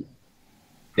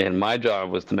 And my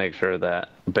job was to make sure that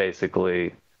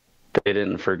basically they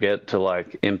didn't forget to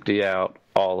like empty out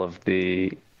all of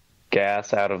the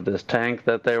gas out of this tank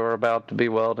that they were about to be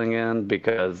welding in,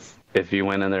 because if you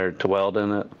went in there to weld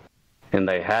in it and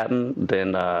they hadn't,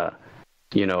 then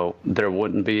there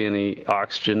wouldn't be any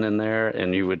oxygen in there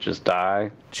and you would just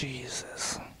die.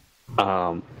 Jesus.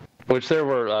 Which there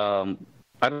were,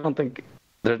 I don't think,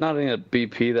 there's not any at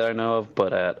BP that I know of,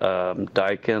 but at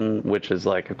Daikin, which is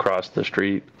like across the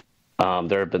street,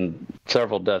 there have been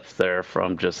several deaths there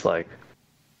from just like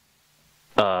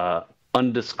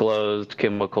undisclosed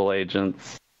chemical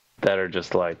agents that are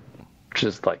just like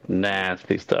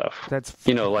nasty stuff. That's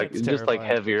like that's just terrifying. Like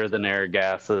heavier than air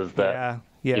gases that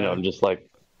yeah. Just like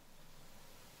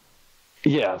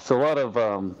so a lot of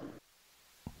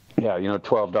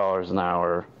 $12 an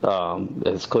hour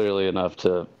is clearly enough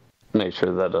to make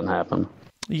sure that doesn't happen.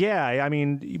 Yeah, I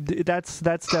mean that's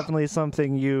definitely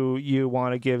something you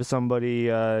want to give somebody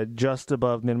just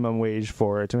above minimum wage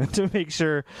for it to make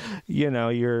sure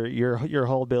your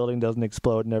whole building doesn't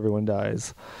explode and everyone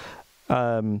dies.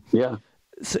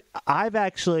 So I've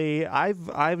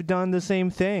done the same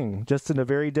thing, just in a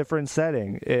very different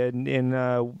setting. In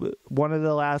one of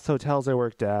the last hotels I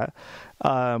worked at,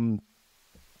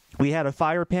 we had a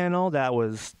fire panel that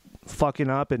was fucking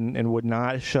up and would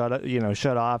not shut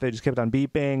off. It just kept on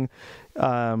beeping.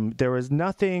 There was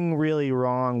nothing really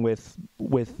wrong with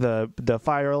the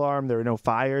fire alarm. There were no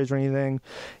fires or anything.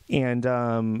 And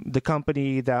the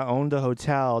company that owned the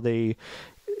hotel, they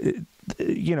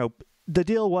the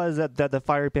deal was that the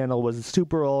fire panel was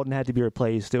super old and had to be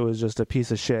replaced. It was just a piece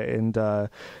of shit, and the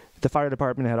fire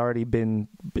department had already been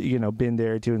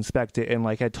there to inspect it and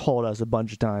like had told us a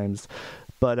bunch of times.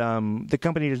 But the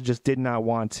company just did not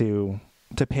want to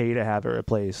pay to have it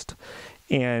replaced.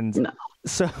 And no.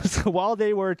 So while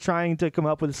they were trying to come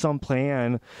up with some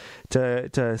plan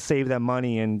to save them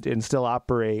money and still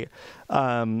operate,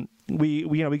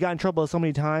 we got in trouble so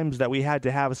many times that we had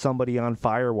to have somebody on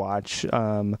fire watch.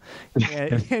 And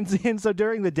so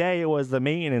during the day it was the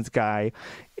maintenance guy,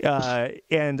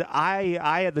 and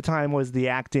I at the time was the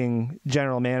acting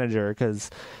general manager,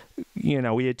 because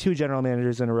we had two general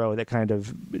managers in a row that kind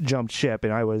of jumped ship,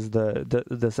 and I was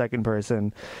the second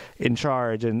person in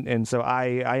charge, and so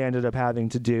I ended up having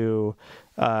to do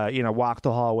walk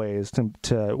the hallways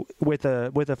to with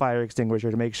a fire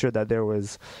extinguisher to make sure that there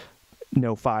was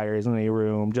no fires in any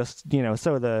room, just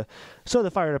so the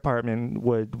fire department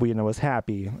was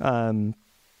happy. And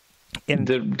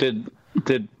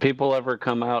did people ever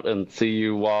come out and see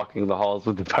you walking the halls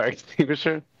with the fire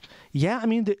extinguisher? Yeah, I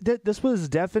mean, this was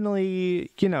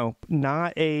definitely,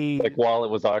 not a... Like, while it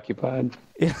was occupied?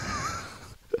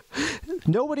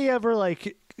 Nobody ever,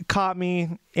 caught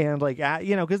me and,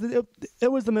 because it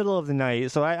was the middle of the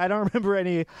night, so I don't remember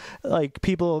any,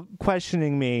 people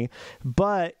questioning me,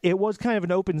 but it was kind of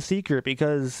an open secret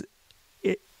because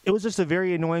it was just a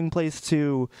very annoying place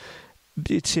to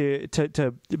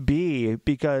be,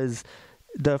 because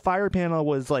the fire panel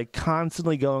was,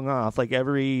 constantly going off,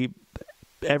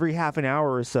 every half an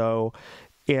hour or so.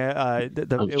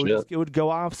 It would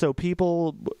go off, so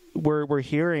people were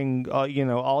hearing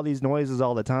all these noises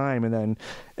all the time, and then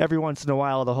every once in a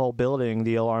while the whole building,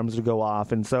 the alarms would go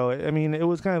off. And so I mean, it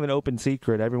was kind of an open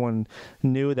secret. Everyone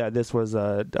knew that this was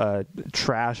a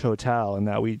trash hotel and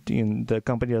that the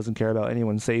company doesn't care about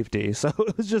anyone's safety. So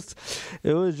it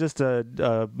was just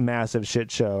a massive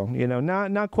shit show.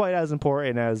 Not quite as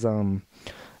important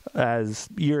as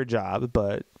your job,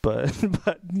 but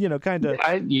kind of.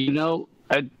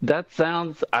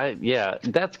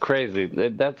 That's crazy.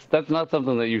 That's not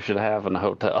something that you should have in a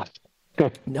hotel.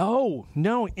 No,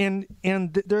 and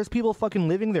there's people fucking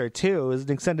living there too. It was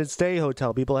an extended stay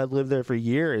hotel. People had lived there for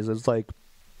years. It's like,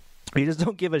 you just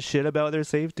don't give a shit about their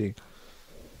safety.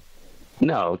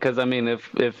 No, because I mean,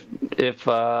 if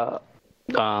I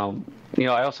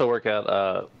also work at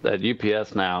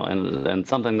UPS now, and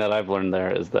something that I've learned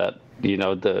there is that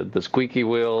the squeaky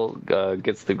wheel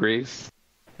gets the grease.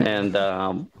 And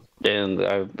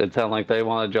it sounded like they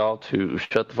wanted y'all to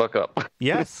shut the fuck up.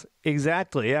 Yes,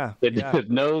 exactly. Yeah.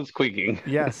 No squeaking.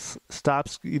 Yes. Stop.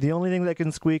 The only thing that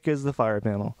can squeak is the fire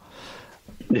panel.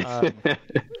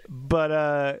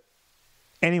 But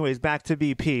anyways, back to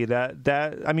BP.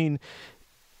 I mean,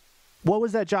 what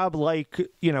was that job like?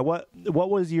 What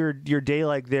was your day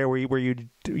like there? Were you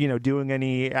doing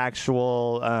any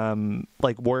actual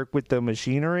work with the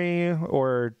machinery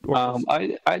or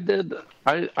I did.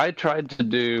 I tried to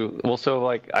do well. So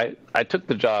I took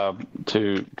the job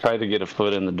to try to get a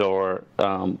foot in the door.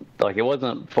 It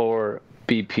wasn't for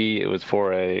BP. It was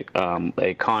for a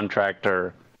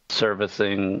contractor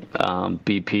servicing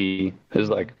BP. It was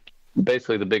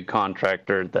basically the big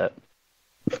contractor that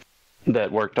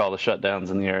that worked all the shutdowns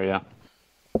in the area.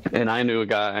 And I knew a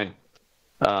guy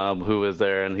who was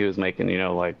there, and he was making,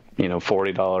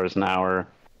 $40 an hour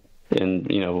and,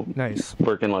 nice,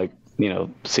 working like,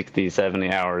 60,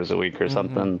 70 hours a week or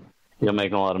something,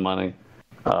 making a lot of money,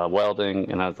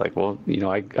 welding. And I was like, well,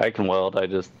 I can weld. I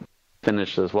just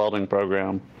finished this welding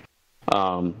program.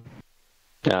 So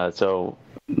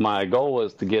my goal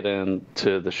was to get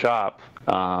into the shop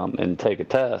and take a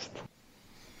test.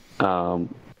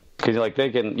 Because like they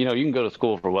can, you can go to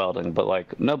school for welding, but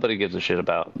like nobody gives a shit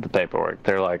about the paperwork.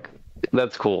 They're like,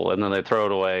 that's cool, and then they throw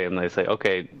it away and they say,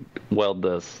 okay, weld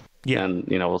this, and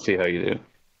we'll see how you do.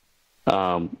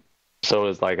 So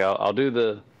it's like I'll do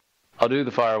the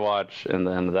fire watch, and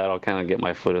then that'll kind of get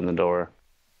my foot in the door,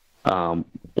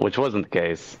 which wasn't the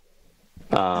case.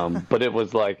 But it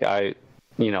was like I'd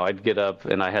get up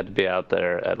and I had to be out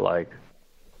there at like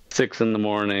 6 a.m,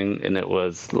 and it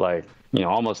was like,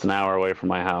 almost an hour away from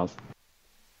my house.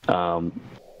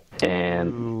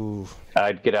 And Ooh.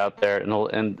 I'd get out there,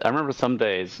 and I remember some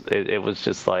days it was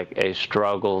just like a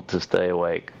struggle to stay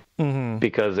awake,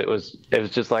 because it was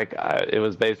just like it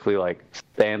was basically like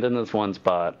stand in this one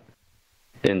spot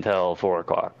until 4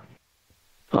 o'clock.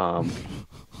 And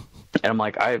I'm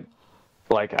like, I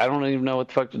don't even know what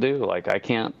the fuck to do. I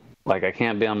can't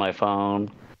be on my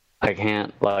phone. I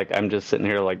can't, I'm just sitting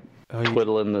here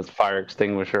twiddling this fire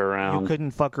extinguisher around. You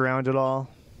couldn't fuck around at all?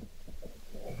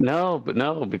 No,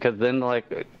 because then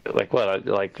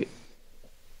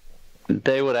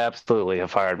they would absolutely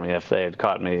have fired me if they had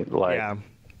caught me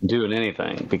doing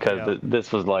anything, because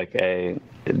this was like the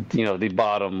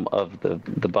bottom of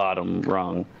the bottom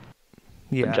rung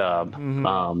job.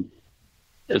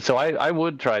 So I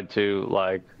would try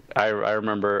to I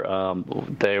remember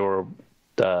they were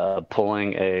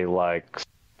pulling a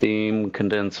steam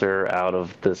condenser out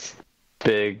of this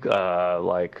big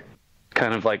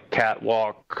kind of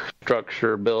catwalk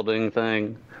structure building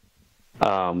thing.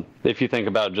 If you think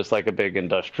about just like a big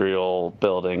industrial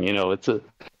building, it's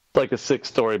like a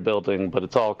 6-story building, but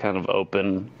it's all kind of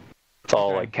open. It's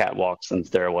all like catwalks and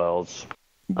stairwells.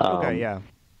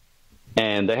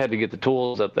 And they had to get the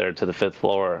tools up there to the 5th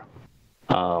floor.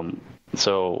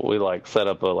 So we set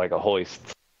up a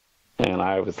hoist, and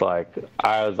I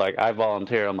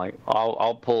volunteer. I'm like,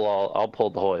 I'll pull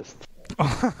the hoist.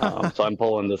 So I'm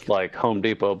pulling this Home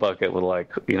Depot bucket with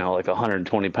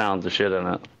 120 pounds of shit in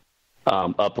it,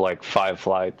 up 5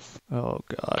 flights. Oh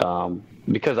God.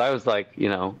 Because I was I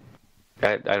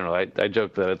don't know. I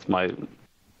joke that it's my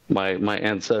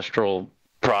ancestral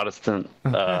Protestant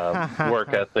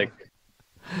work ethic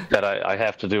that I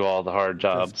have to do all the hard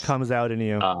jobs. Just comes out in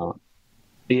you.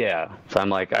 Yeah. So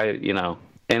I'm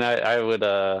and I would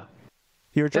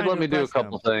you were trying they'd let me do a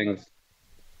couple things.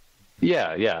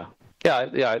 Yeah.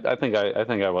 I think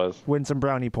I was win some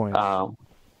brownie points.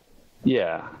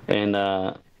 Yeah, and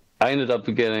I ended up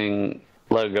getting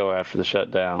let go after the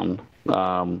shutdown.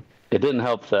 It didn't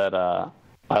help that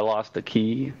I lost a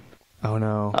key. Oh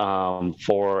no.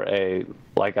 For I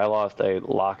lost a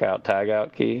lockout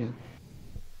tagout key.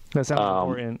 That sounds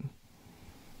important.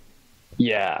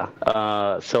 Yeah.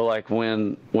 So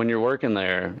when you're working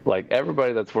there,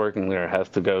 everybody that's working there has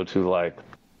to go to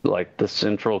the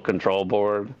central control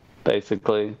board,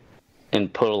 basically,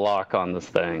 and put a lock on this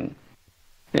thing.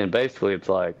 And basically it's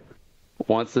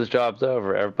once this job's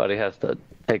over, everybody has to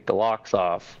take the locks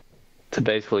off to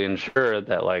basically ensure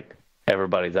that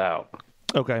everybody's out.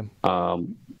 Okay.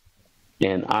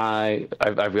 And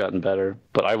I've gotten better,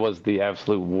 but I was the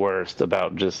absolute worst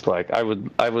about just I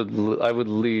would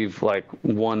leave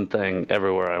one thing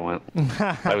everywhere I went.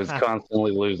 I was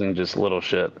constantly losing just little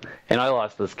shit, and I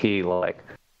lost this key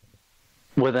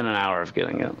within an hour of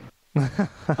getting it.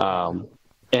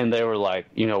 And they were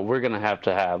we're gonna have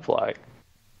to have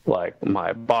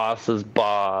my boss's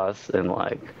boss and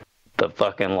the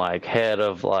fucking head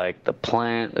of the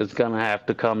plant is gonna have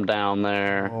to come down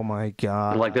there. Oh my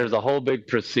God. There's a whole big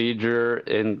procedure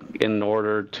in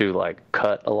order to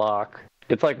cut a lock.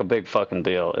 It's a big fucking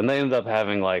deal. And they ended up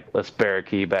having a spare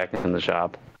key back in the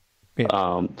shop.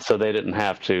 Yeah. So they didn't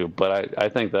have to, but I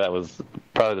think that was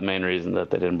probably the main reason that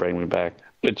they didn't bring me back,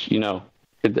 which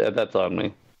that's on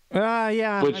me.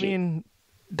 Yeah. Which, I mean,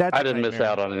 that's I didn't miss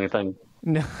out on anything.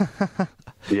 No.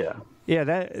 Yeah. Yeah,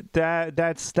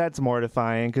 that's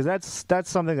mortifying, because that's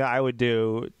something that I would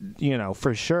do,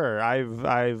 for sure.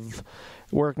 I've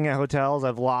working at hotels,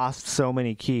 I've lost so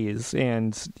many keys,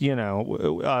 and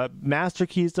master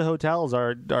keys to hotels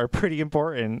are pretty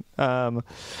important. Yeah.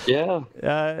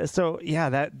 So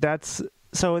yeah, that's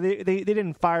so they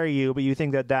didn't fire you, but you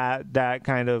think that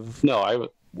kind of no,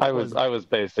 I was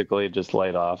basically just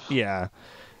laid off. Yeah.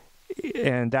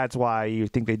 and that's why you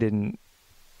think they didn't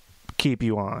keep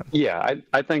you on. Yeah,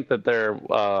 I think that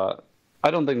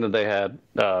I don't think that they had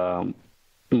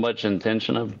much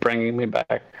intention of bringing me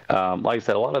back. Like I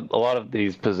said, a lot of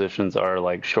these positions are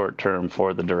like short term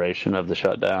for the duration of the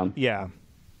shutdown. Yeah.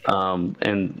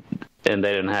 And they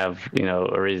didn't have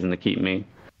a reason to keep me.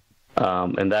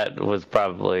 And that was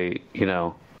probably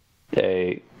you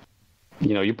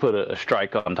put a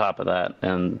strike on top of that,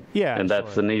 and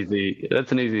that's sure. an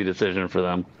easy decision for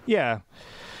them. Yeah.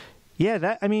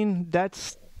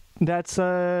 That's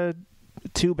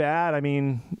too bad. I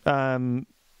mean,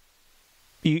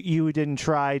 you didn't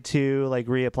try to like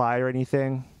reapply or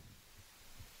anything?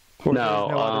 Or no,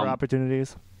 no other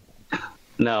opportunities.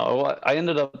 No, I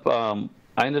ended up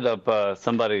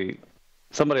somebody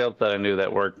else that I knew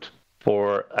that worked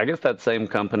for, I guess, that same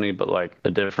company, but like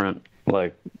a different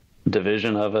like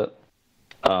division of it,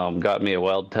 got me a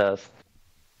weld test.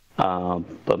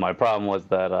 But my problem was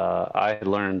that I had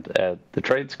learned at the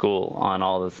trade school on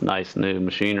all this nice new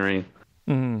machinery.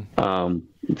 Mm-hmm.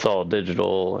 It's all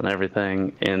digital and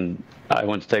everything. And I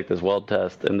went to take this weld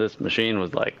test, and this machine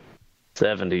was like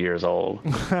 70 years old.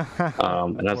 And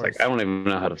I was like, I don't even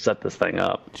know how to set this thing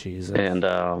up. Jesus. And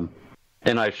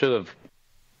I should have,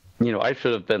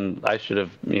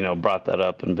 brought that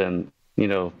up and been,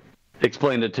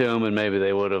 explained it to them, and maybe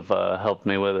they would have helped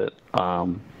me with it.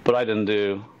 But I didn't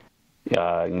do,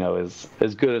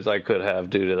 as good as I could have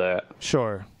due to that.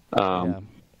 Sure.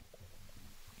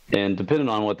 And depending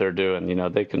on what they're doing,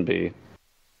 they can be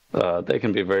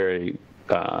very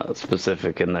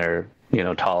specific in their,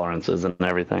 tolerances and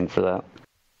everything for that.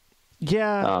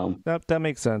 Yeah, that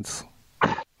makes sense.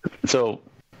 So,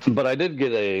 but I did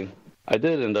end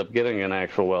up getting an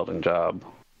actual welding job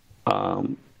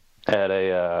at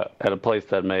a place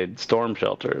that made storm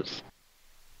shelters,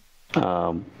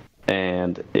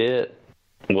 and it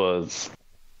was,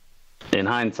 in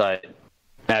hindsight,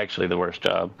 actually the worst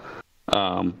job.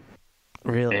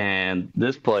 Really? And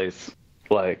this place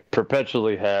like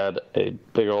perpetually had a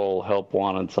big old help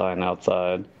wanted sign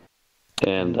outside,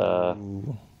 and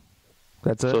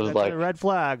that's a red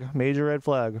flag, major red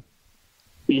flag.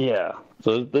 Yeah.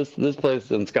 So this place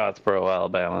in Scottsboro,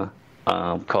 Alabama,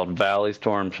 called Valley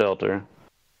Storm Shelter,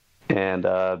 and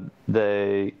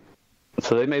they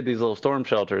made these little storm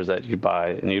shelters that you buy,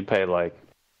 and you'd pay like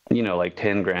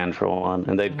 10 grand for one,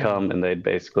 and they'd come and they'd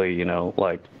basically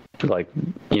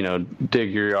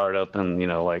dig your yard up and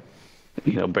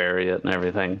bury it and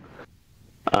everything.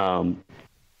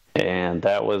 And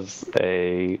that was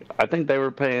I think they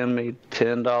were paying me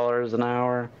 $10 an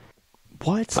hour.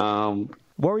 What?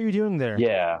 What were you doing there?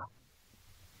 Yeah.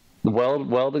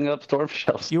 Welding up storm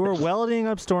shelters. You were welding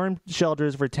up storm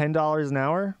shelters for $10 an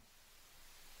hour?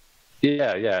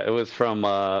 Yeah. It was from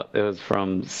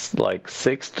like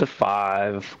 6 to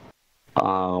 5.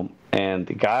 And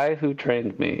the guy who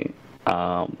trained me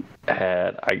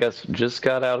had, I guess, just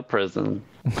got out of prison,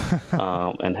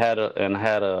 and had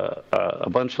a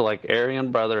bunch of like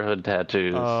Aryan Brotherhood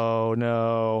tattoos. Oh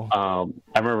no!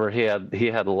 I remember he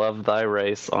had "Love Thy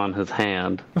Race" on his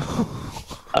hand.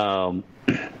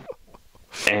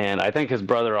 And I think his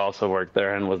brother also worked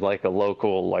there and was like a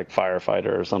local like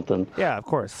firefighter or something. Yeah, of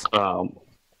course.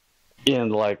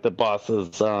 And like the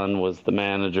boss's son was the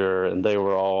manager, and they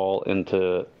were all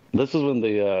into. This is when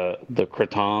the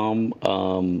Kratom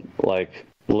like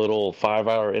little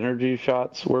 5-hour energy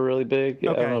shots were really big. Okay,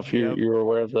 I don't know if you were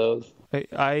aware of those.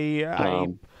 I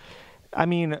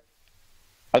mean,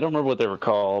 I don't remember what they were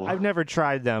called. I've never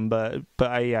tried them, but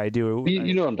I do.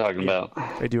 You know what I'm talking about.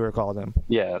 I do recall them.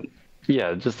 Yeah,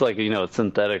 just like a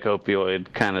synthetic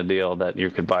opioid kind of deal that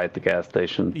you could buy at the gas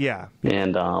station. Yeah.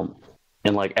 And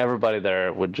like everybody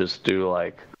there would just do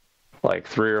like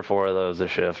 3 or 4 of those a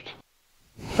shift.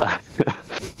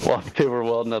 While they were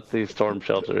welding up these storm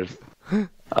shelters, they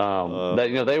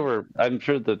were. I'm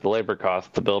sure that the labor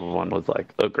cost to build one was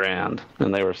like $1,000,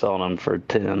 and they were selling them for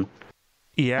 10.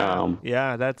 Yeah,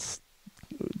 it's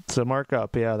a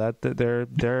markup. Yeah, that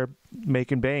they're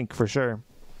making bank for sure.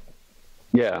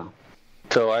 Yeah,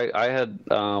 so I had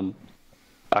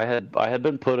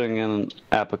been putting in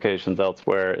applications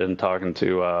elsewhere and talking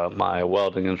to my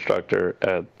welding instructor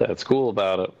at school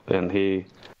about it, and he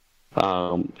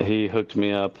hooked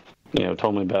me up,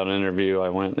 told me about an interview. I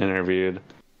went and interviewed,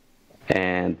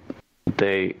 and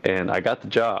I got the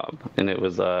job, and it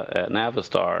was at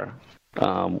Navistar,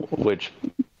 which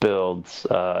builds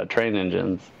train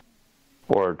engines,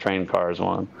 or train cars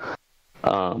one.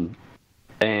 So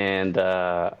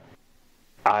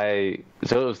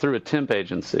it was through a temp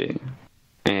agency,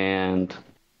 and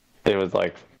it was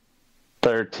like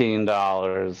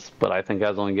 $13, but I think I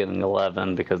was only getting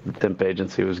 11 because the temp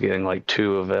agency was getting like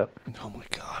 2 of it. Oh my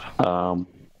God.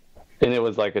 And it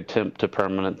was like a temp to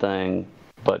permanent thing,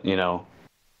 but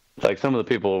like some of the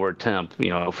people were temp,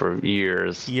 for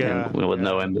years, and with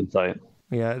no end in sight.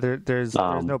 Yeah, there's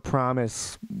no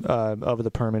promise of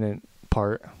the permanent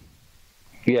part.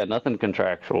 Yeah, nothing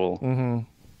contractual.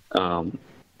 Mm-hmm.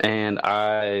 And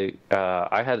I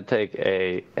had to take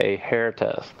a hair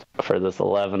test for this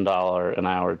 $11 an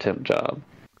hour temp job.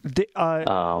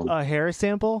 A hair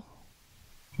sample?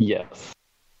 Yes.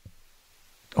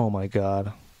 Oh my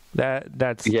God.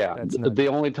 That's the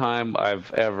only time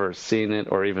I've ever seen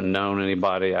it or even known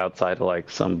anybody outside of like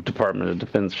some Department of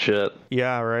Defense shit.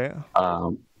 Yeah, right.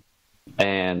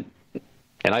 And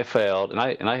I failed, and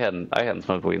I hadn't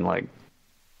smoked weed in like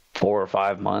 4 or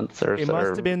 5 months or so. It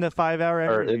must have been the 5-hour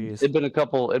interviews. It'd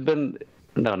been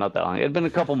no, not that long. It'd been a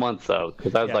couple months though,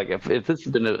 because I was like, if this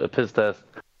had been a piss test,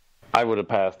 I would have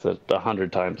passed it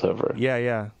 100 times over.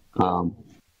 Yeah. So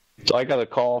I got a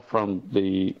call from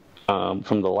the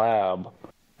lab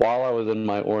while I was in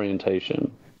my orientation,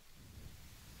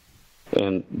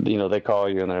 and they call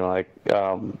you and they're like,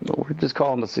 we're just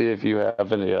calling to see if you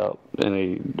have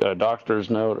any doctor's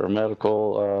note or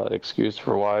medical excuse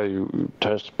for why you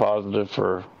tested positive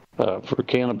for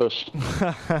cannabis.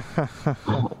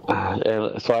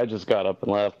 And so I just got up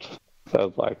and left. So I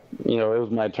was like, it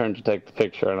was my turn to take the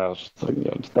picture, and I was just like,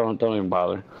 just don't even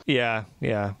bother. Yeah.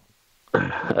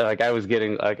 Like I was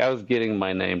getting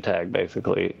my name tag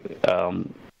basically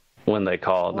when they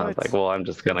called, and I was like, well, I'm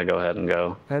just gonna go ahead and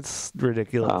go. That's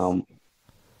ridiculous.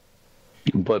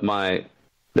 But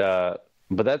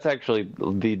that's actually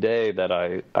the day that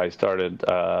I started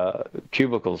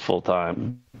Cubicles full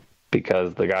time,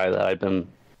 because the guy that I've been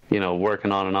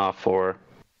working on and off for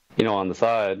on the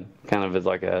side, kind of as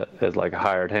like a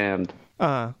hired hand,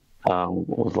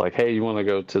 was like, hey, you want to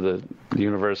go to the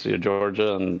University of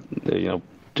Georgia and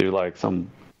do like some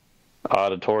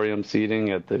auditorium seating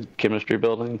at the chemistry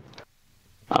building?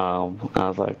 I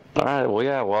was like, all right, well,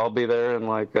 yeah, well, I'll be there in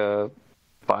like 5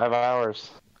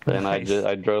 hours. And nice.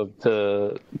 I drove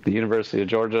to the University of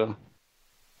Georgia,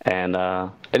 and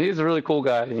he's a really cool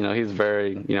guy. He's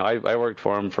very, I worked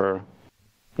for him for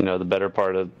the better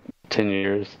part of 10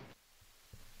 years.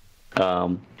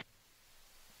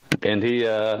 And he,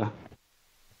 that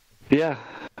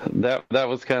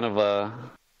was kind of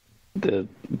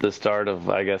the start of,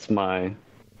 I guess, my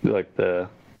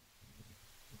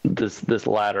this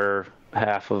latter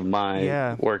half of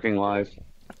my working life.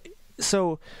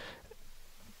 So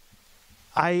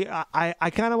I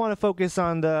kind of want to focus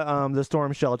on the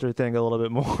storm shelter thing a little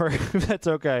bit more, if that's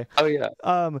okay. Oh yeah.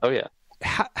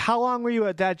 How long were you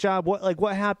at that job?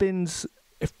 What happens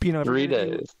if 3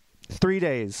 days. 3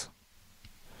 days.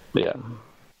 Yeah.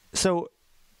 So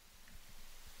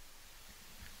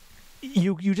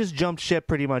you just jumped ship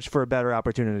pretty much for a better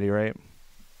opportunity, right?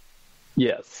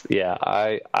 Yes. Yeah.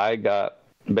 I got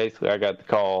the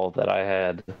call that I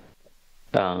had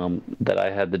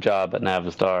the job at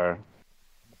Navistar,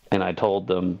 and I told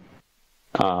them,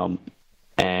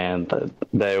 and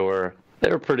they were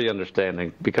pretty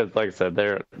understanding, because like I said,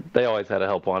 they always had a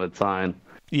help wanted sign.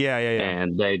 Yeah.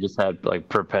 And they just had like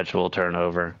perpetual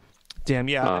turnover. Damn,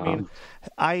 yeah.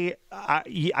 I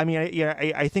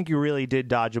think you really did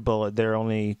dodge a bullet there,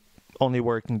 only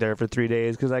working there for 3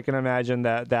 days, because I can imagine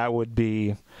that would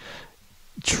be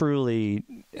truly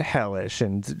hellish,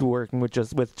 and working with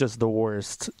just the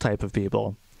worst type of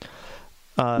people.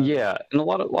 Yeah, and a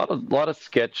lot of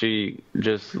sketchy,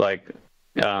 just like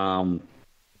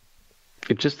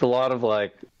just a lot of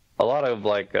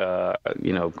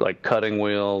cutting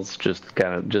wheels just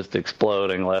kind of just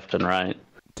exploding left and right.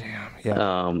 Damn,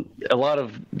 yeah. A lot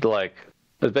of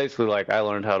it's basically like I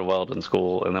learned how to weld in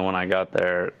school, and then when I got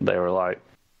there, they were like,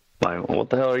 what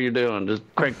the hell are you doing? Just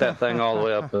crank that thing all the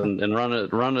way up and run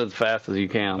it as fast as you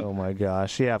can. Oh my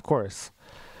gosh, yeah, of course.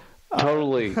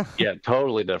 Totally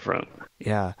different.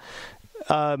 Yeah.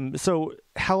 So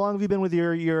how long have you been with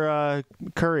your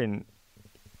current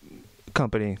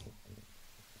company?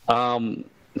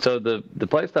 So the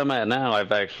place I'm at now,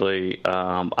 I've actually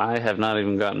I have not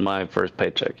even gotten my first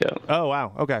paycheck yet. Oh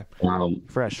wow, okay.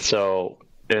 Fresh. So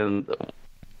in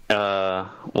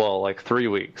 3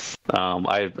 weeks,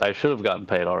 I should have gotten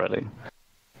paid already,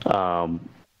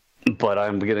 but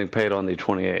I'm getting paid on the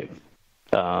 28th,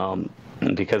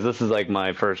 because this is like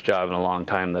my first job in a long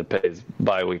time that pays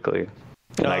bi-weekly,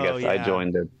 and I guess I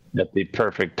joined it at the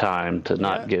perfect time to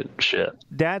not get shit.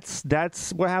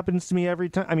 That's what happens to me every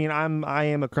time. I mean, I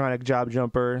am a chronic job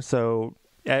jumper, so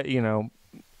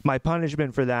my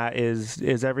punishment for that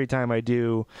is every time I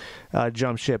do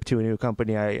jump ship to a new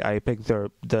company, I pick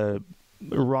the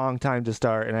wrong time to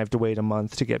start, and I have to wait a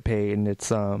month to get paid, and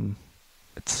it's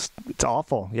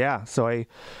awful. Yeah, so I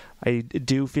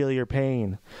do feel your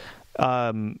pain.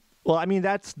 Well, I mean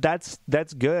that's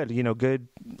good.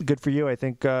 Good for you. I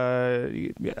think.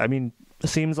 I mean, it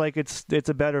seems like it's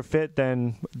a better fit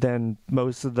than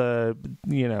most of the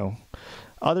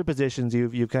other positions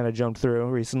you've kind of jumped through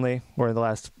recently or in the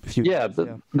last few years.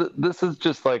 This is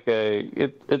just like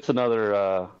it's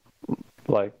another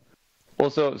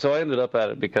so I ended up at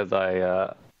it because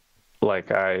I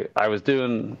was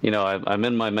doing, I'm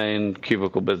in my main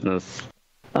cubicle business,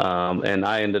 and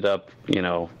I ended up,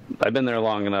 I've been there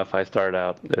long enough. I started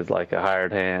out as like a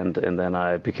hired hand, and then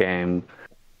I became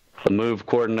a move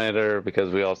coordinator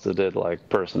because we also did like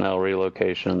personnel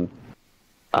relocation.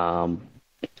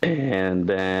 And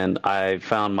then I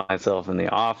found myself in the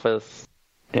office,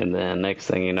 and then next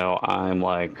thing you know, I'm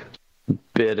like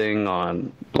bidding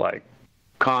on like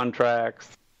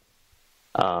contracts.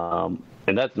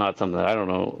 And that's not something that I don't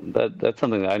know. That's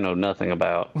something that I know nothing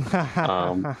about.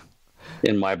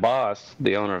 And my boss,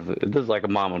 the owner of this is like a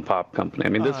mom and pop company. I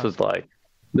mean, this is like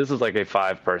a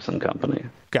 5-person company.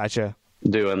 Gotcha.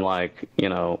 Doing like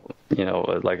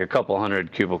like a couple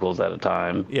hundred cubicles at a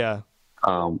time. Yeah.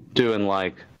 Doing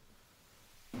like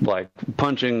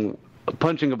punching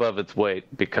above its weight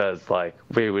because like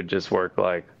we would just work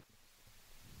like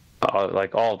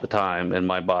all the time, and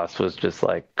my boss was just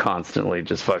like constantly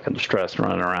just fucking stressed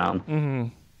running around.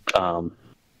 Mm-hmm.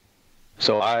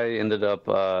 So I ended up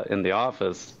in the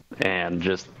office and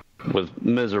just was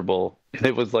miserable.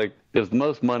 It was the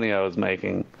most money I was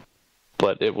making,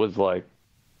 but it was like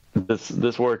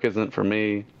this work isn't for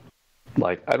me.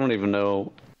 Like I don't even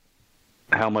know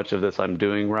how much of this I'm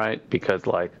doing right because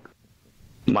like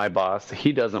my boss,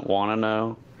 he doesn't want to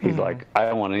know. He's like, I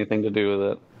don't want anything to do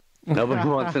with it. Nobody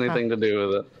wants anything to do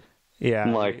with it. Yeah.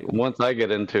 I'm like, once I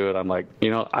get into it, I'm like,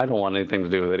 I don't want anything to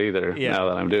do with it either. Yeah. Now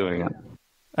that I'm doing it.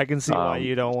 I can see why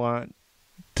you don't want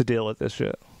to deal with this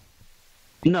shit.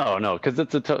 No, because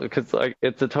it's a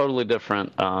totally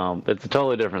different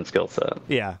skill set.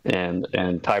 Yeah.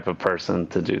 And type of person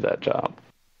to do that job.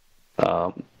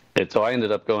 And so I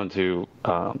ended up going to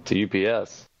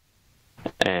UPS,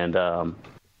 and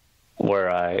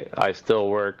where I still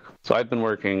work. So I've been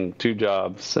working 2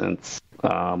 jobs since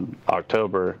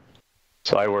October.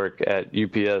 So I work at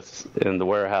UPS in the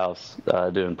warehouse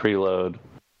doing preload,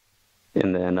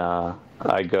 and then I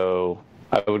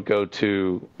would go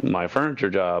to my furniture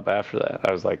job after that.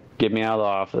 I was like, get me out of the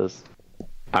office.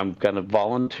 I'm gonna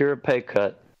volunteer a pay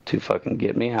cut to fucking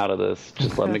get me out of this.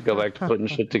 Just let me go back to putting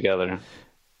shit together.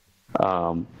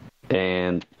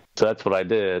 And so that's what I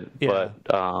did. Yeah.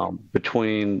 But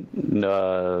between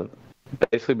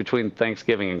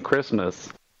Thanksgiving and Christmas,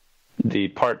 the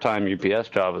part-time UPS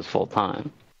job is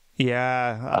full-time.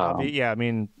 Yeah. I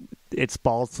mean, it's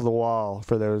balls to the wall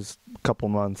for those couple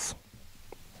months.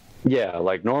 Yeah,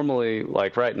 like normally,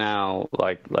 like right now,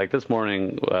 like this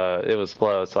morning, it was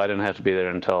slow, so I didn't have to be there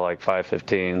until like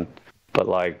 5:15. But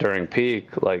like during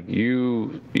peak, like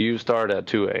you start at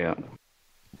 2 a.m.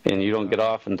 and you don't get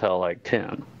off until like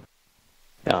 10.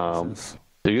 So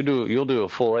you'll do a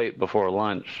full 8 before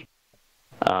lunch.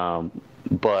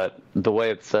 But the way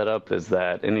it's set up is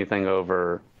that anything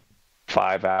over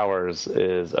 5 hours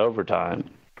is overtime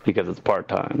because it's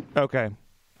part-time. Okay.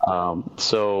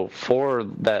 So for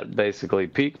that basically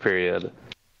peak period,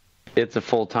 it's a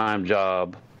full-time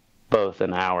job, both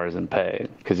in hours and pay,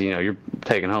 because you're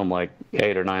taking home like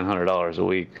 $800 or $900 a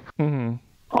week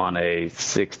on a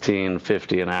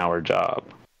 $16.50 an hour job.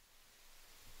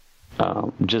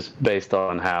 Just based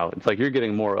on how it's like you're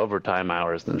getting more overtime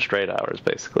hours than straight hours,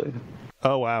 basically.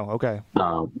 Oh wow, okay.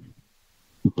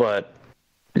 But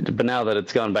now that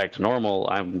it's gone back to normal,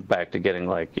 I'm back to getting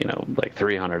like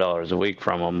 $300 a week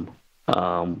from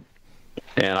them.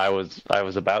 And I was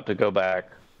about to go back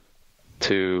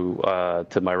to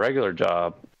my regular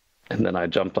job, and then I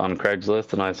jumped on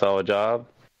Craigslist and I saw a job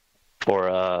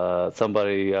for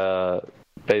somebody,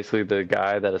 basically the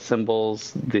guy that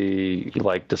assembles the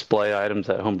like display items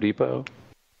at Home Depot.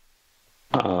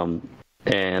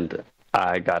 And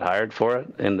I got hired for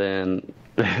it, and then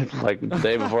like the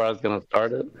day before I was going to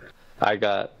start it, I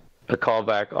got a call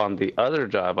back on the other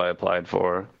job I applied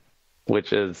for,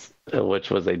 which was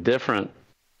a different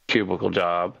cubicle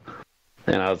job.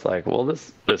 And I was like, well,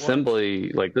 this assembly,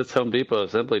 like this Home Depot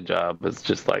assembly job is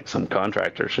just like some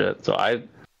contractor shit. So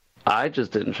I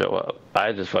just didn't show up.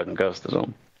 I just fucking ghosted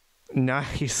them.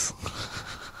 Nice.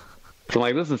 So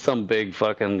like, this is some big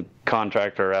fucking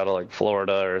contractor out of like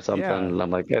Florida or something. Yeah. And I'm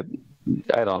like,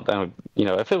 I don't,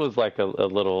 if it was like a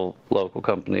little local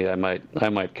company, I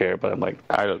might care, but I'm like,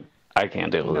 I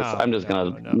can't deal with this. I'm just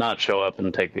gonna not show up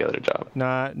and take the other job.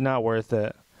 Not worth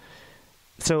it.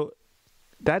 So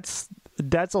that's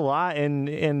a lot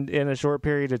in a short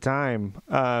period of time.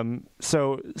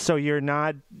 So you're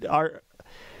not,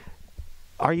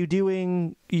 are you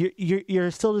doing,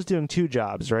 you're still just doing 2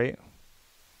 jobs, right?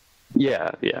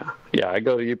 Yeah. I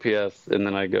go to UPS and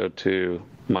then I go to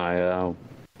my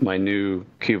my new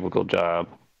cubicle job,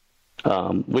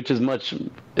 which is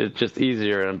it's just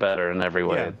easier and better in every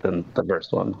way than the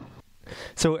first one.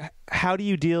 So how do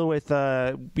you deal with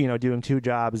doing 2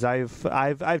 jobs?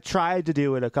 I've tried to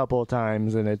do it a couple of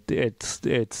times, and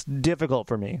it's difficult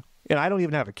for me, and I don't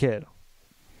even have a kid.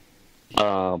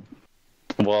 Well,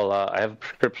 I have a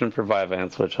prescription for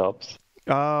Vyvanse, which helps.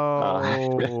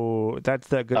 Oh, that's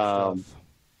the good stuff.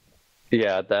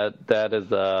 Yeah, that is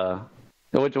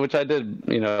which I did.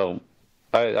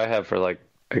 I have for like,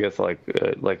 I guess like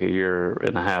a year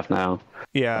and a half now.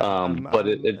 Yeah. But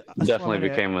it definitely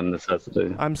became a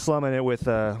necessity. I'm slumming it with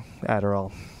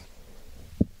Adderall.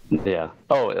 Yeah.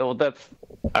 Oh, well, that's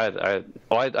I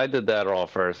did the Adderall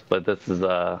first, but this is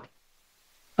I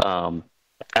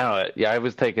don't know. Yeah, I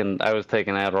was taking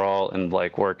Adderall and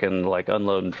like working like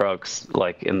unloading trucks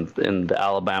like in the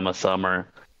Alabama summer,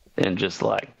 and just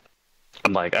like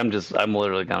I'm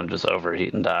literally gonna just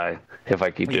overheat and die if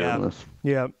I keep doing this.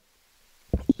 Yeah.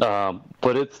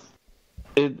 But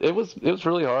it was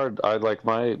really hard. I like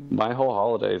my whole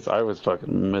holidays I was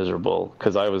fucking miserable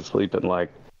because I was sleeping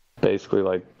like basically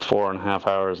like 4.5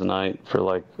 hours a night for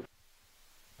like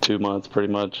 2 months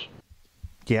pretty much.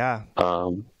 Yeah.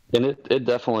 And it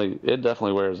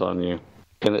definitely wears on you,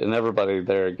 and everybody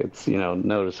there gets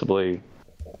noticeably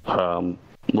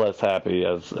less happy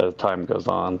as time goes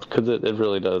on, because it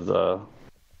really does.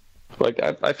 Like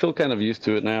I feel kind of used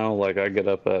to it now. Like I get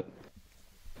up at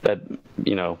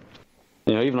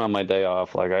even on my day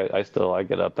off, like I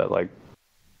get up at like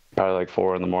probably like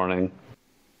 4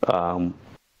 a.m,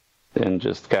 and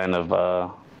just kind of I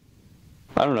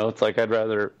don't know. It's like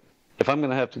if I'm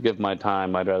gonna have to give my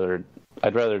time, I'd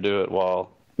rather do it while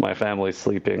my family's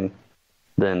sleeping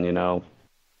than,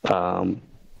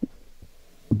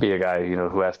 be a guy,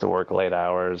 who has to work late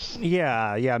hours.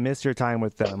 Yeah, miss your time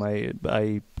with them.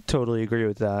 I totally agree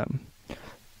with that.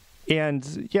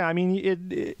 And yeah, I mean,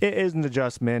 it is an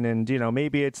adjustment, and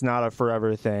maybe it's not a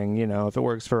forever thing. If it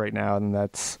works for right now, then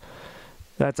that's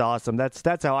awesome.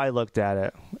 That's how I looked at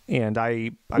it, and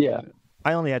I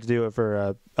only had to do it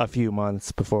for a few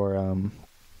months before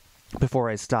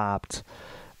I stopped.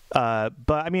 But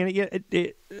I mean,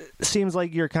 it seems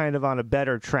like you're kind of on a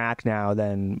better track now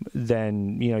than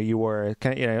you were.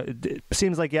 It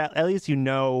seems like at least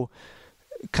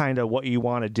kind of what you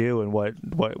want to do and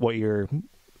what you're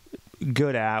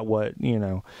good at, what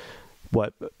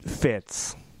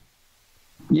fits.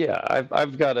 Yeah,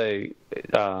 I've got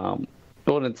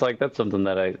well, it's like that's something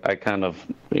that I kind of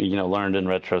learned in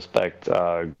retrospect.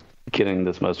 Getting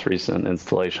this most recent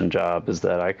installation job is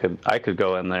that I could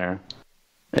go in there,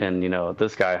 and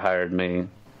this guy hired me.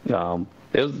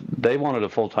 They wanted a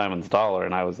full-time installer,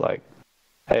 and I was like,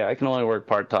 hey, I can only work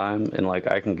part-time, and like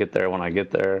I can get there when I get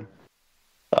there,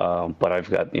 but I've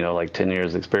got like 10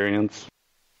 years experience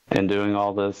in doing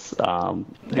all this,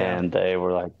 and they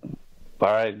were like,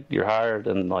 all right, you're hired,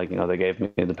 and like they gave me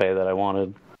the pay that I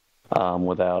wanted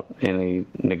without any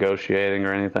negotiating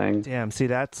or anything. Damn, see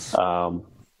that's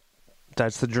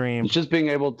the dream. It's just being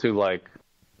able to like,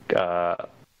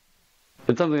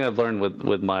 it's something I've learned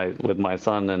with my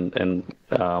son and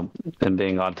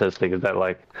being autistic, is that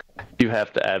like you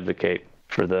have to advocate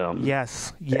for them.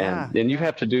 Yes. Yeah. And you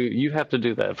have to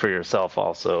do that for yourself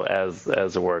also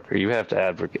as a worker. You have to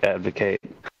advocate.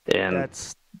 And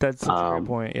that's such a great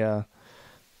point. Yeah.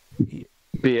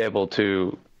 Be able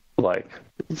to like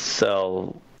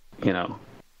sell,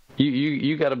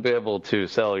 you got to be able to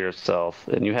sell yourself,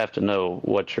 and you have to know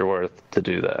what you're worth to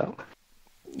do that.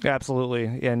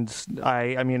 Absolutely. And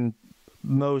I mean,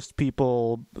 most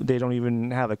people, they don't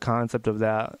even have a concept of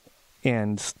that.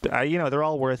 And they're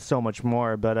all worth so much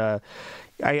more. But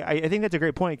I think that's a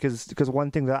great point, because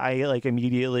one thing that I like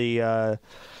immediately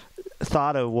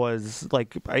thought of was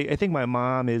like, I think my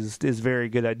mom is very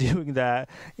good at doing that,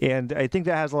 and I think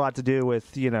that has a lot to do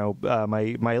with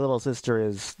my little sister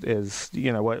is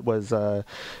what was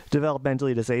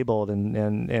developmentally disabled,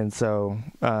 and so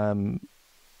I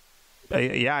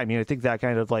mean, I think that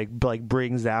kind of like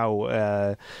brings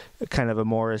out kind of a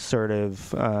more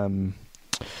assertive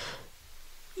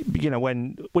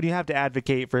when you have to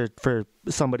advocate for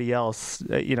somebody else,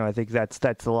 I think that's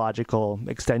the logical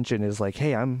extension is like,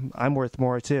 hey, I'm worth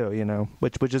more too,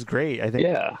 which is great. I think.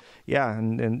 Yeah.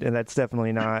 And that's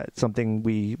definitely not something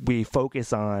we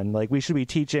focus on. Like, we should be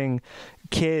teaching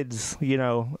kids,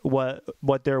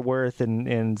 what they're worth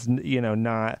and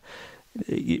not,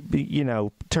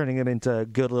 turning them into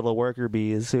good little worker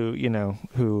bees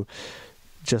who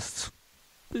just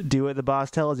do what the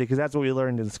boss tells you, because that's what we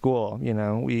learned in school.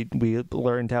 We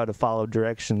learned how to follow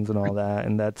directions and all that,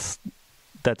 and that's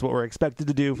what we're expected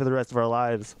to do for the rest of our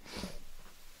lives.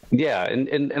 Yeah,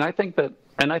 and I think that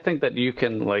you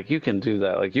can do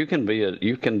that. Like, you can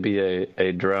be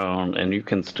a drone, and you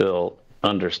can still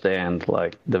understand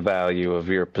like the value of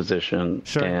your position.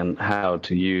 Sure. And how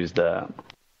to use that.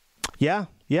 Yeah,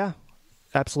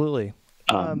 absolutely.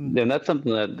 And that's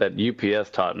something that UPS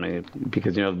taught me,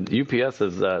 because UPS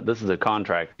is this is a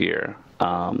contract year.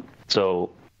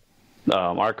 So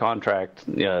our contract,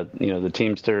 the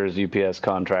Teamsters UPS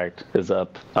contract is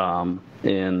up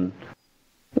in,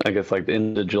 I guess, like the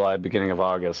end of July, beginning of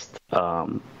August. I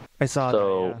saw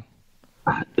that.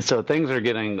 Yeah. So things are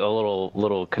getting a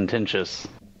little contentious,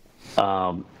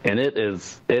 and it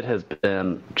has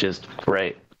been just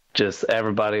great. Just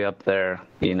everybody up there,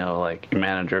 like your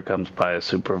manager comes by, a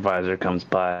supervisor comes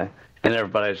by, and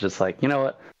everybody's just like, you know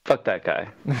what, fuck that guy.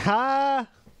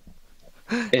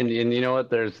 and you know what,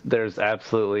 there's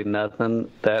absolutely nothing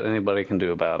that anybody can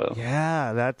do about it.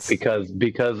 Yeah, that's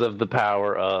because of the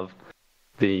power of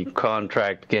the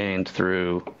contract gained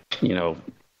through,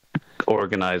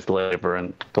 organized labor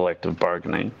and collective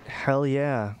bargaining. Hell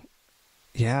yeah.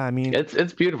 Yeah, I mean,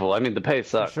 it's beautiful. I mean, the pay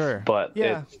sucks, sure. But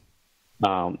yeah.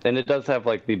 And it does have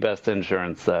like the best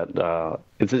insurance that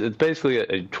it's basically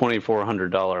a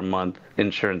 $2,400 a month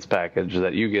insurance package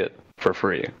that you get for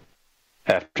free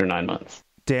after 9 months.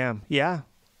 Damn. Yeah.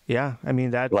 I mean,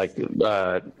 that's like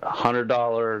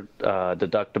 $100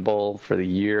 deductible for the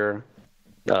year.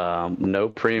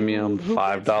 No premium,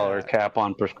 $5 cap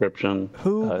on prescription.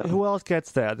 Who else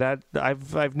gets that? That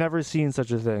I've never seen such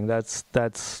a thing. That's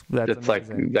it's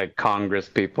amazing. like Congress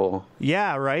people.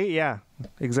 Yeah, right. Yeah,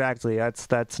 exactly.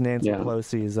 That's Nancy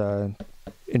Pelosi's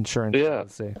insurance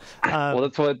policy. Well,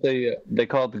 that's what they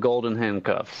call it, the golden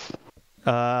handcuffs.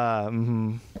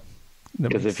 Because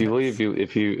if you leave,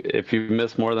 if you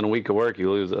miss more than a week of work,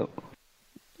 you lose it.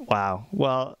 Wow.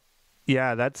 Well,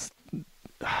 yeah, that's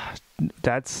a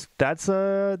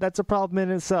problem in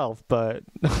itself, but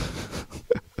but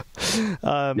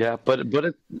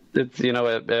it's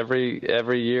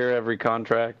every year, every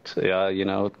contract,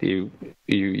 you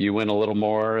win a little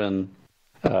more and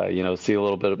see a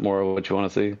little bit more of what you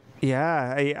want to see.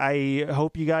 Yeah, I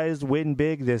hope you guys win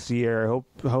big this year.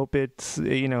 Hope it's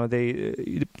they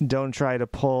don't try to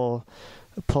pull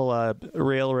a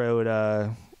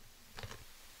railroad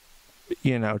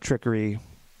trickery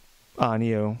on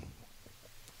you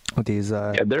with these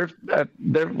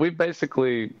we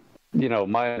basically,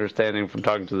 my understanding from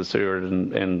talking to the steward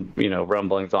and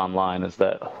rumblings online is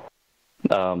that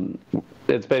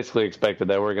it's basically expected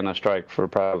that we're going to strike for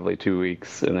probably 2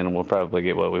 weeks, and then we'll probably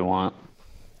get what we want.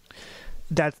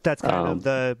 That's kind of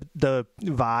the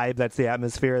vibe, that's the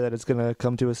atmosphere, that it's going to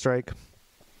come to a strike.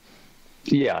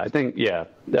 Yeah, I think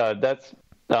that's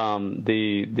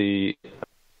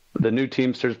the new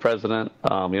Teamsters president.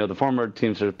 The former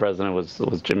Teamsters president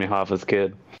was Jimmy Hoffa's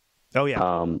kid. Oh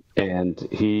yeah. And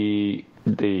the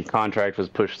contract was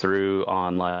pushed through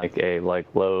on like a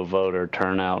low voter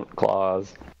turnout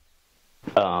clause.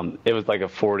 It was like a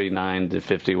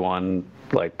 49-51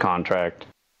 contract.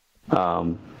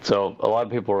 So a lot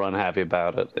of people were unhappy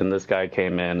about it, and this guy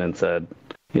came in and said,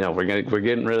 we're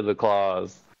getting rid of the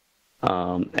clause,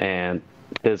 and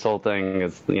his whole thing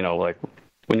is, we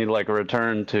need a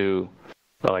return to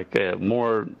a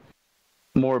more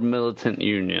militant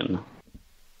union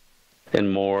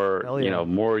and more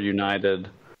more united,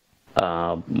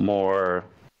 more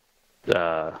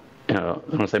I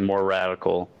want to say more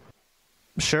radical.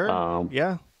 Sure.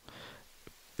 Yeah.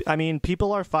 I mean,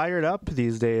 people are fired up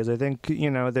these days. I think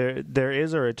there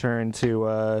is a return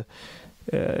to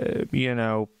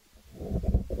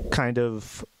kind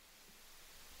of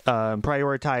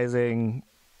prioritizing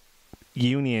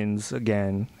unions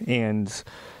again, and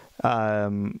I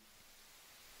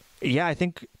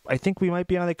think we might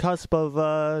be on the cusp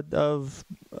of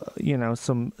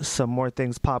some more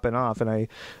things popping off, and I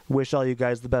wish all you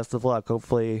guys the best of luck.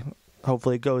 Hopefully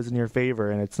it goes in your favor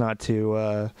and it's not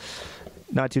too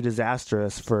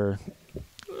disastrous for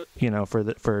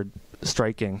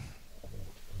striking.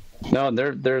 No,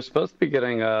 they're supposed to be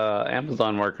getting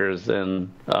Amazon workers,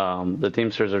 and the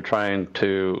Teamsters are trying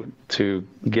to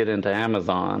get into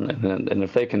Amazon, and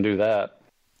if they can do that,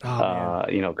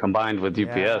 combined with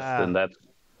UPS, then that's.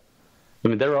 I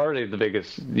mean, they're already the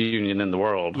biggest union in the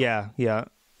world. Yeah,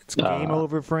 it's game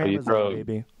over for Amazon,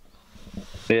 maybe.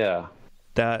 Yeah,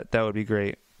 that would be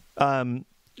great.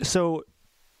 So.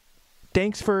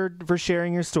 Thanks for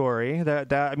sharing your story.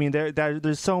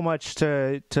 There's so much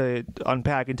to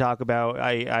unpack and talk about.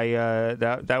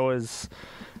 That was,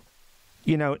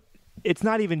 it's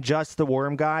not even just the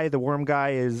worm guy. The worm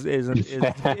guy is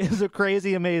a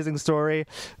crazy, amazing story.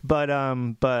 But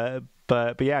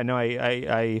yeah, no,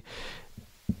 I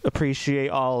appreciate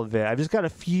all of it. I've just got a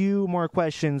few more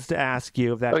questions to ask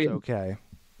you, if that's okay.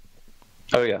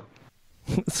 Oh yeah.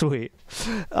 Sweet.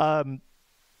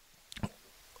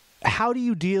 How do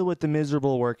you deal with the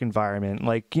miserable work environment?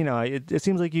 Like, it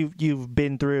seems like you've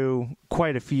been through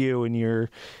quite a few in your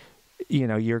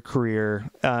career.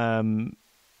 How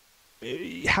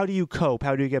do you cope?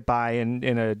 How do you get by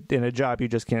in a job you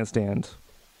just can't stand?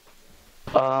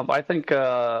 I think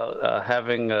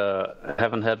having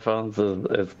headphones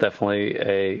is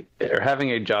definitely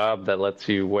having a job that lets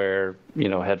you wear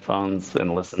headphones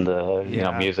and listen to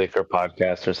music or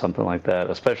podcast or something like that.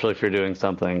 Especially if you're doing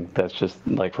something that's just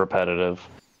like repetitive,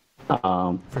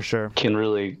 for sure, can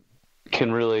really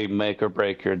make or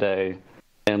break your day.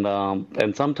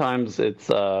 And sometimes it's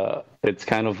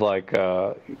kind of like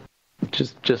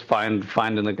just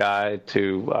finding a guy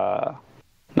to.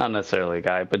 Not necessarily a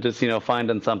guy, but just,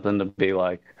 finding something to be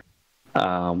like,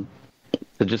 to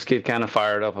just get kind of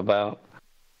fired up about.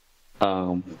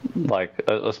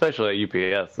 Especially at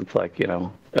UPS, it's like,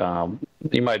 you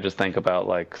might just think about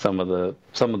like some of the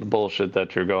bullshit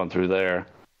that you're going through there,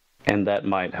 and that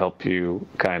might help you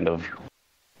kind of,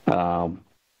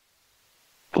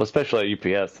 especially at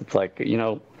UPS, it's like,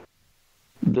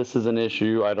 this is an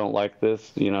issue. I don't like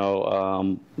this,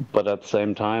 but at the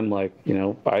same time, like,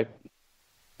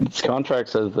 this contract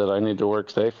says that I need to work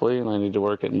safely and I need to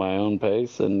work at my own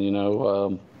pace, and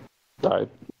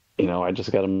I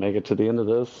just got to make it to the end of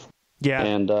this. Yeah.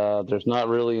 And there's not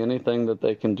really anything that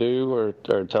they can do or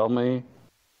tell me,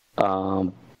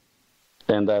 and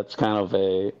that's kind of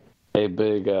a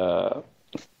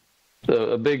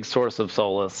big source of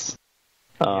solace.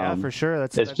 Yeah, for sure.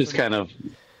 That's just kind of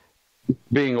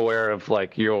being aware of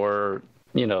like your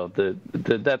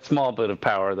that small bit of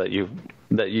power that you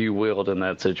wield in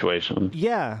that situation.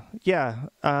 Yeah.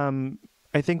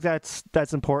 I think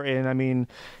that's important. I mean,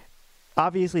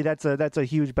 obviously that's a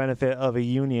huge benefit of a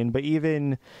union, but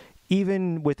even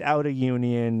without a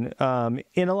union,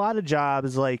 in a lot of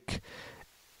jobs, like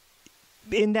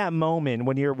in that moment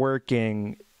when you're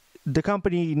working, the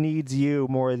company needs you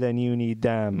more than you need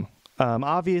them.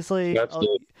 Obviously,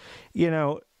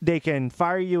 they can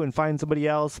fire you and find somebody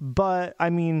else, but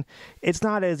I mean, it's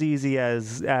not as easy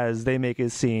as they make it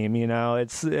seem.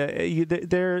 It's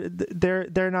they're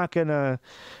not gonna,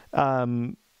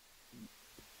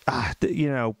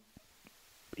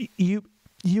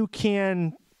 you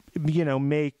can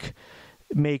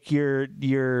make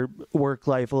your work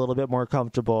life a little bit more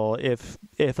comfortable if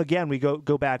again we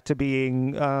go back to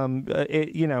being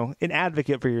an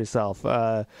advocate for yourself.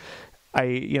 I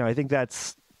think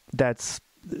that's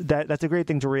a great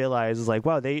thing to realize, is like,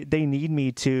 wow, they need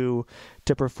me to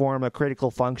perform a critical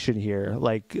function here.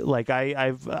 Like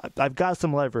I've got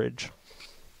some leverage.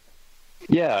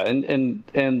 Yeah, and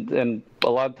a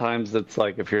lot of times it's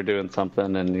like if you're doing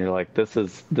something and you're like, this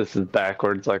is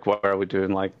backwards. Like, why are we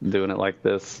doing it like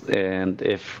this? And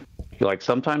if you're like,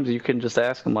 sometimes you can just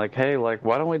ask them like, hey, like,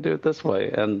 why don't we do it this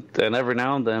way? And every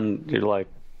now and then you're like,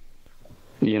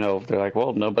 they're like,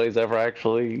 well, nobody's ever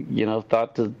actually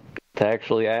thought to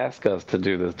actually ask us to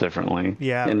do this differently.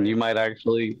 Yeah, and right. You might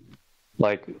actually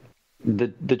like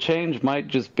the change might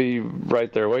just be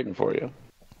right there waiting for you.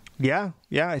 Yeah.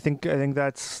 I think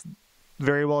that's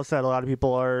very well said. A lot of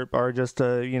people are just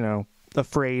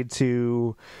afraid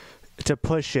to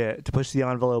push the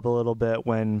envelope a little bit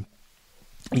when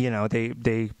they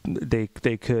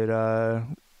could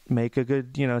make a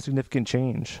good significant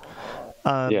change.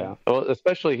 Yeah, well,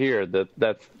 especially here,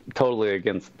 that's totally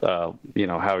against how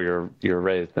you're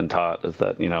raised and taught, is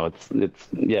that it's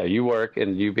you work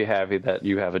and you be happy that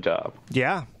you have a job.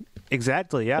 Yeah,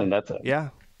 exactly. Yeah, and that's it. Yeah,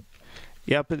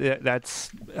 but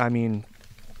that's, I mean,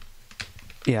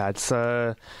 yeah, it's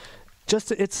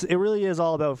it really is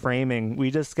all about framing.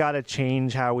 We just got to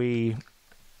change how we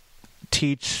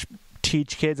teach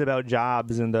kids about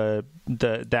jobs and that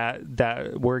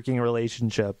working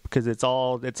relationship, because it's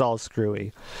all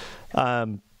screwy.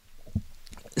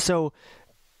 So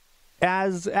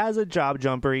as a job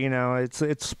jumper,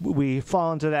 it's we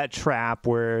fall into that trap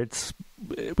where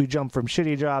we jump from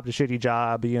shitty job to shitty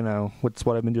job. What's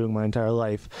what I've been doing my entire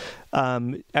life.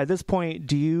 At this point,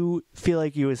 do you feel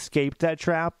like you escaped that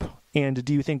trap, and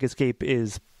do you think escape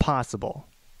is possible?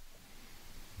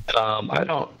 I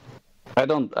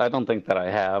don't think that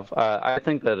I have. I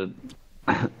think that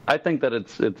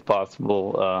it's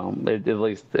possible. At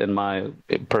least in my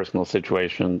personal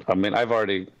situation. I mean, I've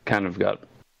already kind of got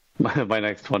my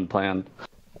next one planned.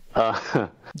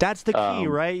 That's the key,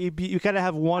 right? You gotta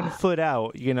have one foot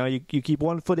out. You keep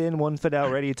one foot in, one foot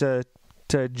out, ready to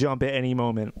jump at any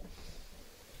moment.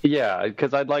 Yeah,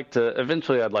 because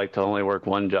eventually I'd like to only work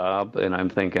one job, and I'm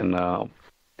thinking,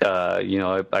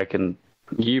 I can.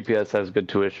 UPS has good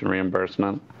tuition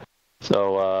reimbursement,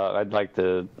 so I'd like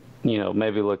to,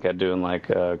 maybe look at doing like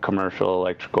commercial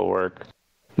electrical work,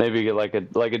 maybe get like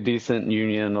a decent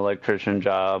union electrician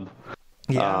job.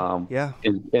 Yeah.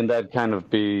 And that kind of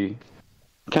be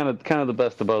kind of the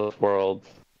best of both worlds.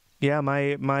 Yeah,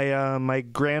 my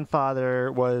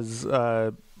grandfather was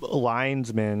a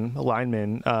lineman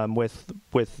with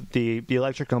the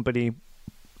electric company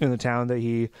in the town that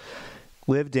he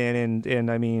lived in,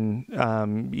 and I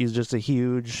mean, he's just a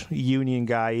huge union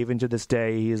guy. Even to this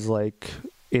day, he's like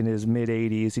in his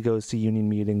mid-80s. He goes to union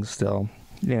meetings still.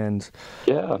 And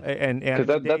because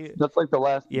that's like the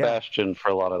last bastion for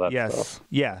a lot of that stuff.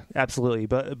 Yeah, absolutely.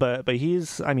 But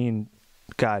he's, I mean,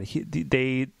 God,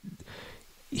 he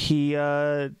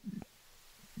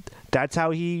that's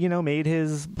how he made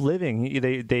his living.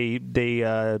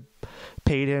 They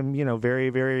paid him very,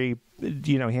 very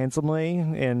handsomely,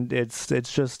 and it's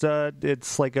just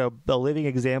it's like a living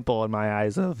example in my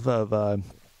eyes of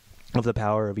the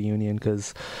power of a union,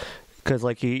 because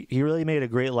like he really made a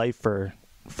great life for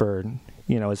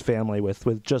his family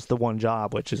with just the one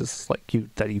job, which is like you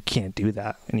can't do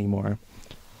that anymore.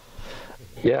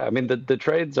 Yeah, I mean the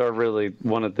trades are really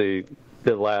one of the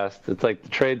last. It's like the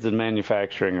trades and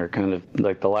manufacturing are kind of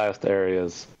like the last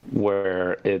areas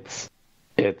where it's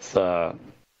I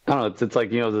don't know. It's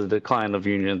like the decline of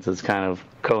unions has kind of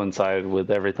coincided with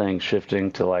everything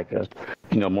shifting to like a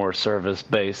more service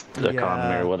based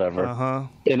economy or whatever.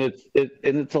 And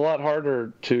it's a lot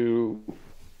harder to.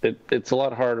 It's a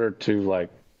lot harder to like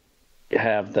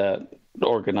have that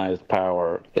organized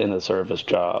power in a service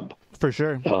job. For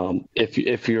sure.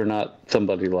 If you're not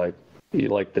somebody like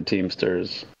the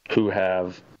Teamsters who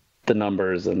have the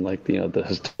numbers and like the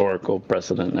historical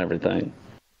precedent and everything.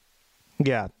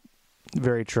 Yeah,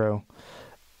 very true.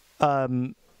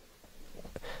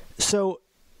 So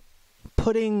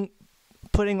putting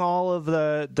all of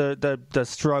the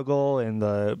struggle and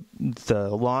the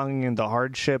longing and the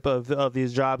hardship of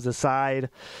these jobs aside,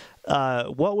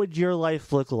 what would your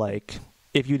life look like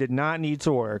if you did not need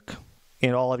to work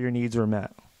and all of your needs were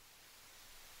met?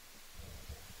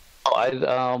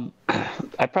 I'd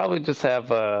probably just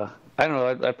have I don't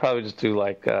know. I'd probably just do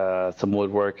like some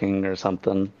woodworking or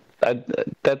something.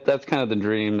 That's kind of the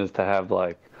dream, is to have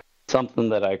like something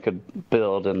that I could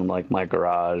build in like my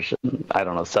garage and I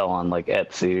don't know, sell on like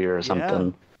Etsy or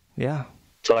something. Yeah.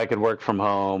 So I could work from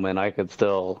home and I could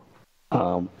still, I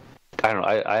don't know.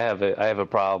 I have a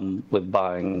problem with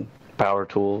buying power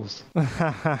tools,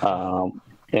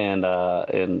 and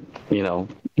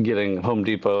getting Home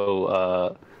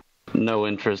Depot no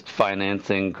interest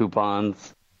financing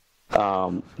coupons.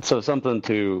 So something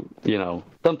to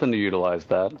utilize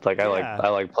that. It's like I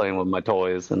like playing with my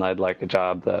toys, and I'd like a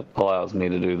job that allows me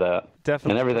to do that.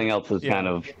 Definitely. And everything else is kind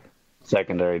of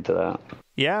secondary to that.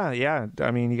 Yeah.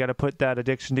 I mean, you got to put that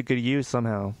addiction to good use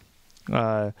somehow.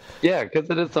 Yeah, because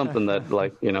it is something that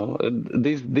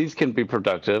these can be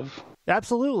productive.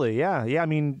 Absolutely. Yeah. I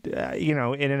mean,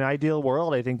 in an ideal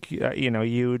world, I think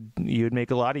you'd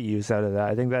make a lot of use out of that.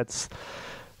 I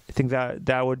think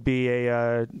that would be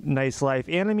a nice life.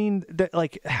 And I mean,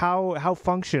 like how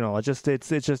functional. It's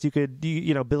just you could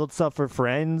build stuff for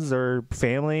friends or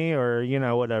family or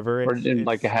whatever. Or in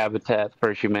like a Habitat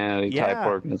for Humanity type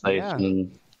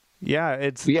organization. Yeah.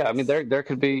 I mean, there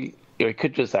could be. It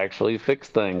could just actually fix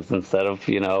things instead of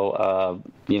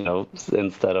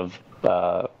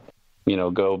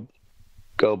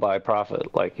go by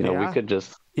profit. Like we could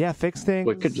just fix things.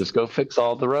 We could just go fix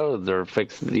all the roads or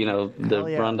fix the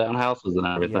rundown houses and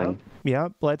everything.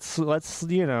 Yep. Let's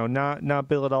not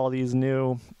build all these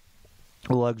new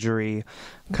luxury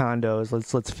condos.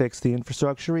 Let's fix the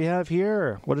infrastructure we have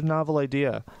here. What a novel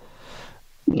idea.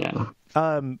 Yeah.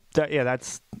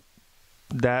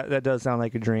 That does sound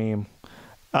like a dream.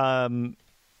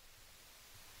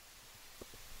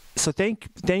 So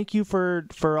thank you for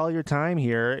all your time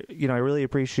here. You know, I really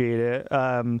appreciate it.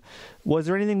 Was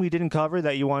there anything we didn't cover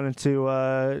that you wanted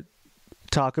to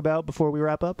talk about before we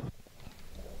wrap up?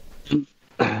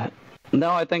 No,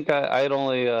 I think I had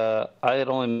only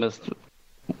missed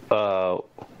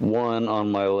one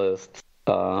on my list,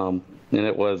 and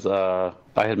it was I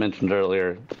had mentioned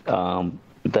earlier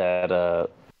that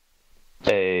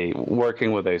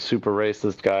working with a super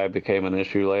racist guy became an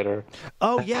issue later.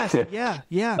 Oh yes, yeah.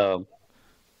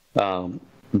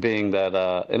 Being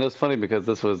that, and it was funny because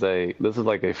this was like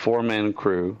a 4-man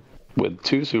crew with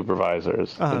 2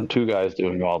 supervisors and 2 guys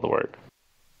doing all the work.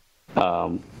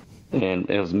 And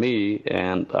it was me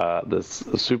and this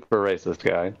super racist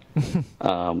guy,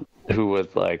 who was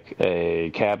like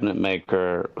a cabinet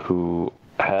maker who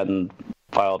hadn't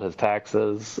filed his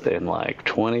taxes in like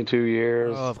 22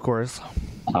 years. Oh, of course.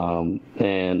 And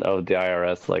owed the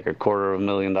IRS like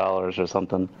 $250,000 or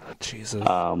something. Jesus.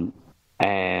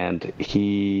 And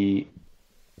he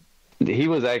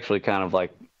was actually kind of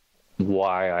like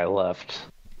why I left.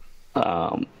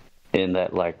 In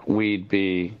that, like, we'd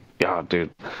be, oh, dude,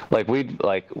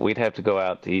 we'd have to go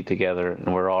out to eat together,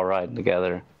 and we're all riding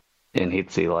together, and he'd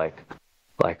see like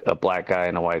a black guy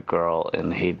and a white girl,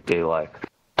 and he'd be like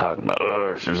talking about,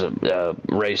 oh, she's a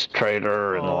race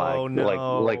traitor, and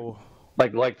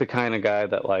like the kind of guy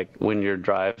that, like, when you're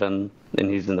driving and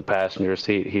he's in the passenger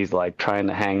seat, he's like trying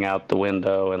to hang out the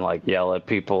window and like yell at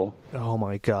people. Oh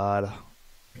my God.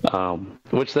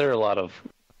 Which there are a lot of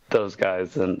those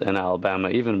guys in Alabama,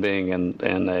 even being in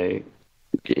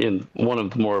one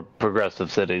of the more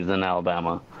progressive cities in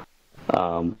Alabama,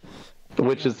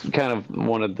 which is kind of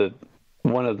one of the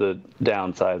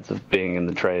downsides of being in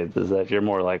the trades, is that you're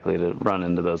more likely to run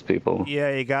into those people.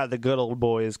 Yeah, you got the good old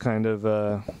boys kind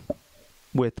of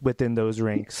within those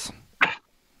ranks.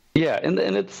 Yeah, and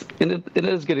it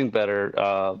is getting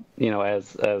better. You know,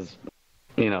 as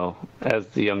you know, as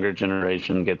the younger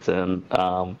generation gets in,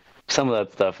 some of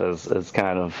that stuff is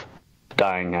kind of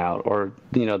dying out, or,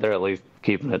 you know, they're at least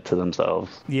keeping it to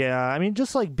themselves. Yeah, I mean,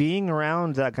 just like being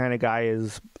around that kind of guy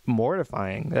is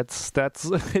mortifying. It's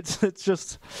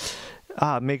just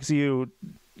makes you,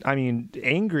 I mean,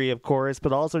 angry, of course,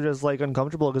 but also just like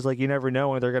uncomfortable, because like you never know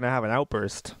when they're gonna have an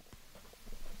outburst.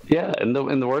 Yeah, and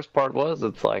the worst part was,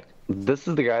 it's like, this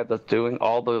is the guy that's doing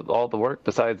all the work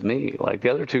besides me. Like, the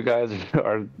other 2 guys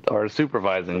are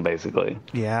supervising, basically.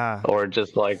 Yeah. Or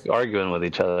just like arguing with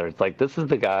each other. It's like, this is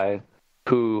the guy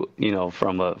who, you know,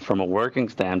 from a working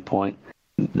standpoint,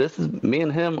 this is, me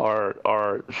and him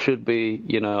should be,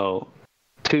 you know,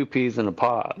 2 peas in a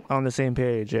pod. On the same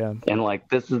page, yeah. And like,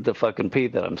 this is the fucking pea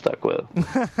that I'm stuck with.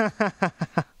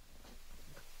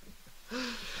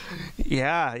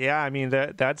 Yeah. I mean,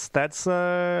 that's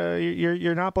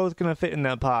you're not both gonna fit in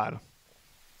that pod.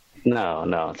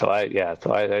 No. So I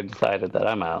decided that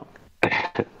I'm out.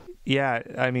 Yeah,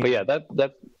 I mean. But yeah,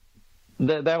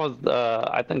 that was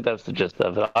I think that's the gist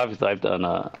of it. Obviously, I've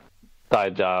done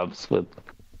side jobs with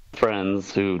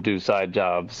friends who do side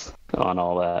jobs on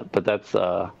all that, but that's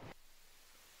I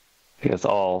guess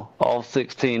all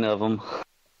 16 of them.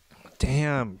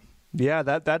 Damn. Yeah,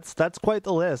 that's quite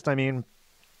the list. I mean,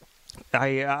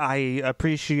 I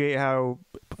appreciate how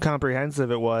comprehensive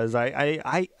it was.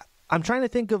 I'm trying to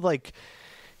think of like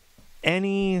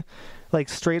any like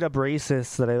straight up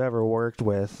racists that I've ever worked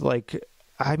with. Like,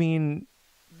 I mean,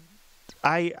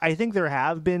 I think there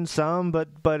have been some,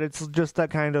 but it's just that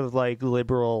kind of like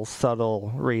liberal,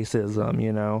 subtle racism,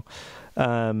 you know.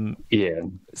 Yeah.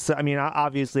 So I mean,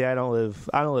 obviously, I don't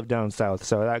live down south,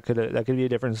 so that could be a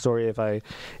different story if I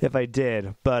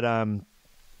did. But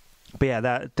yeah,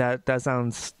 that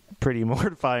sounds pretty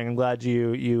mortifying. I'm glad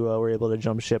you were able to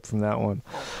jump ship from that one.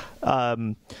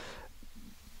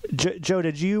 Joe,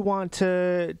 did you want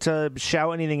to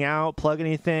shout anything out, plug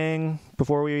anything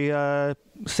before we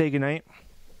say goodnight?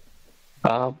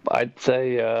 I'd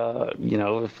say, you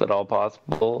know, if at all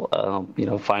possible, you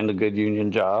know, find a good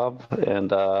union job,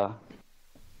 and I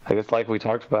guess, like we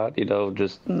talked about, you know,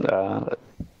 just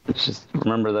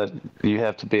remember that you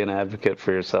have to be an advocate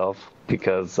for yourself,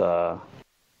 because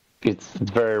it's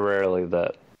very rarely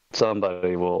that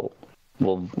somebody will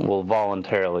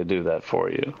voluntarily do that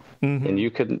for you. Mm-hmm. And you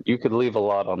could leave a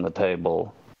lot on the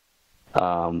table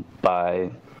by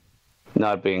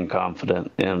not being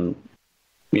confident in,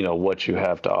 you know, what you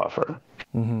have to offer.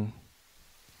 Mm-hmm.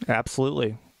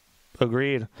 Absolutely,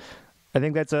 agreed. I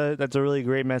think that's a really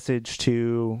great message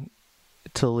to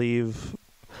leave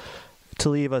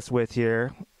us with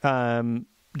here.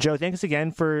 Joe, thanks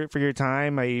again for your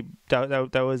time.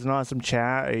 That was an awesome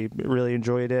chat. I really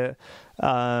enjoyed it.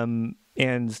 And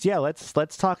yeah, let's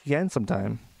talk again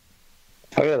sometime.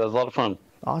 Oh yeah, that was a lot of fun.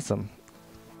 Awesome.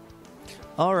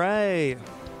 All right.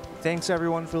 Thanks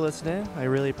everyone for listening. I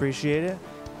really appreciate it.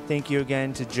 Thank you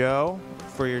again to Joe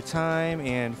for your time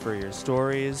and for your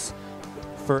stories.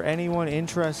 For anyone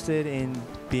interested in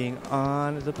being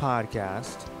on the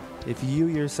podcast, if you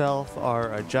yourself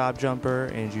are a job jumper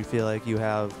and you feel like you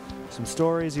have some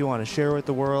stories you want to share with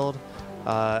the world,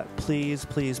 please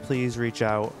reach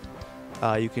out.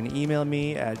 You can email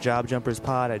me at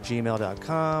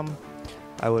jobjumperspod@gmail.com.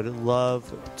 I would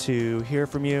love to hear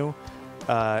from you.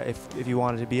 If you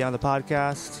wanted to be on the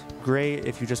podcast, great.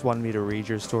 If you just wanted me to read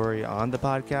your story on the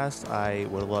podcast, I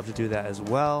would love to do that as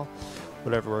well.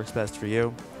 Whatever works best for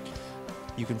you.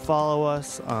 You can follow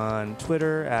us on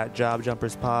Twitter at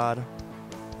JobJumpersPod,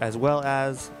 as well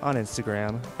as on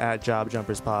Instagram at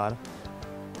JobJumpersPod.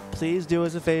 Please do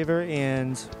us a favor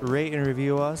and rate and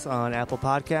review us on Apple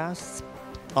Podcasts.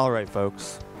 All right,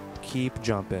 folks, keep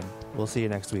jumping. We'll see you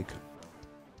next week.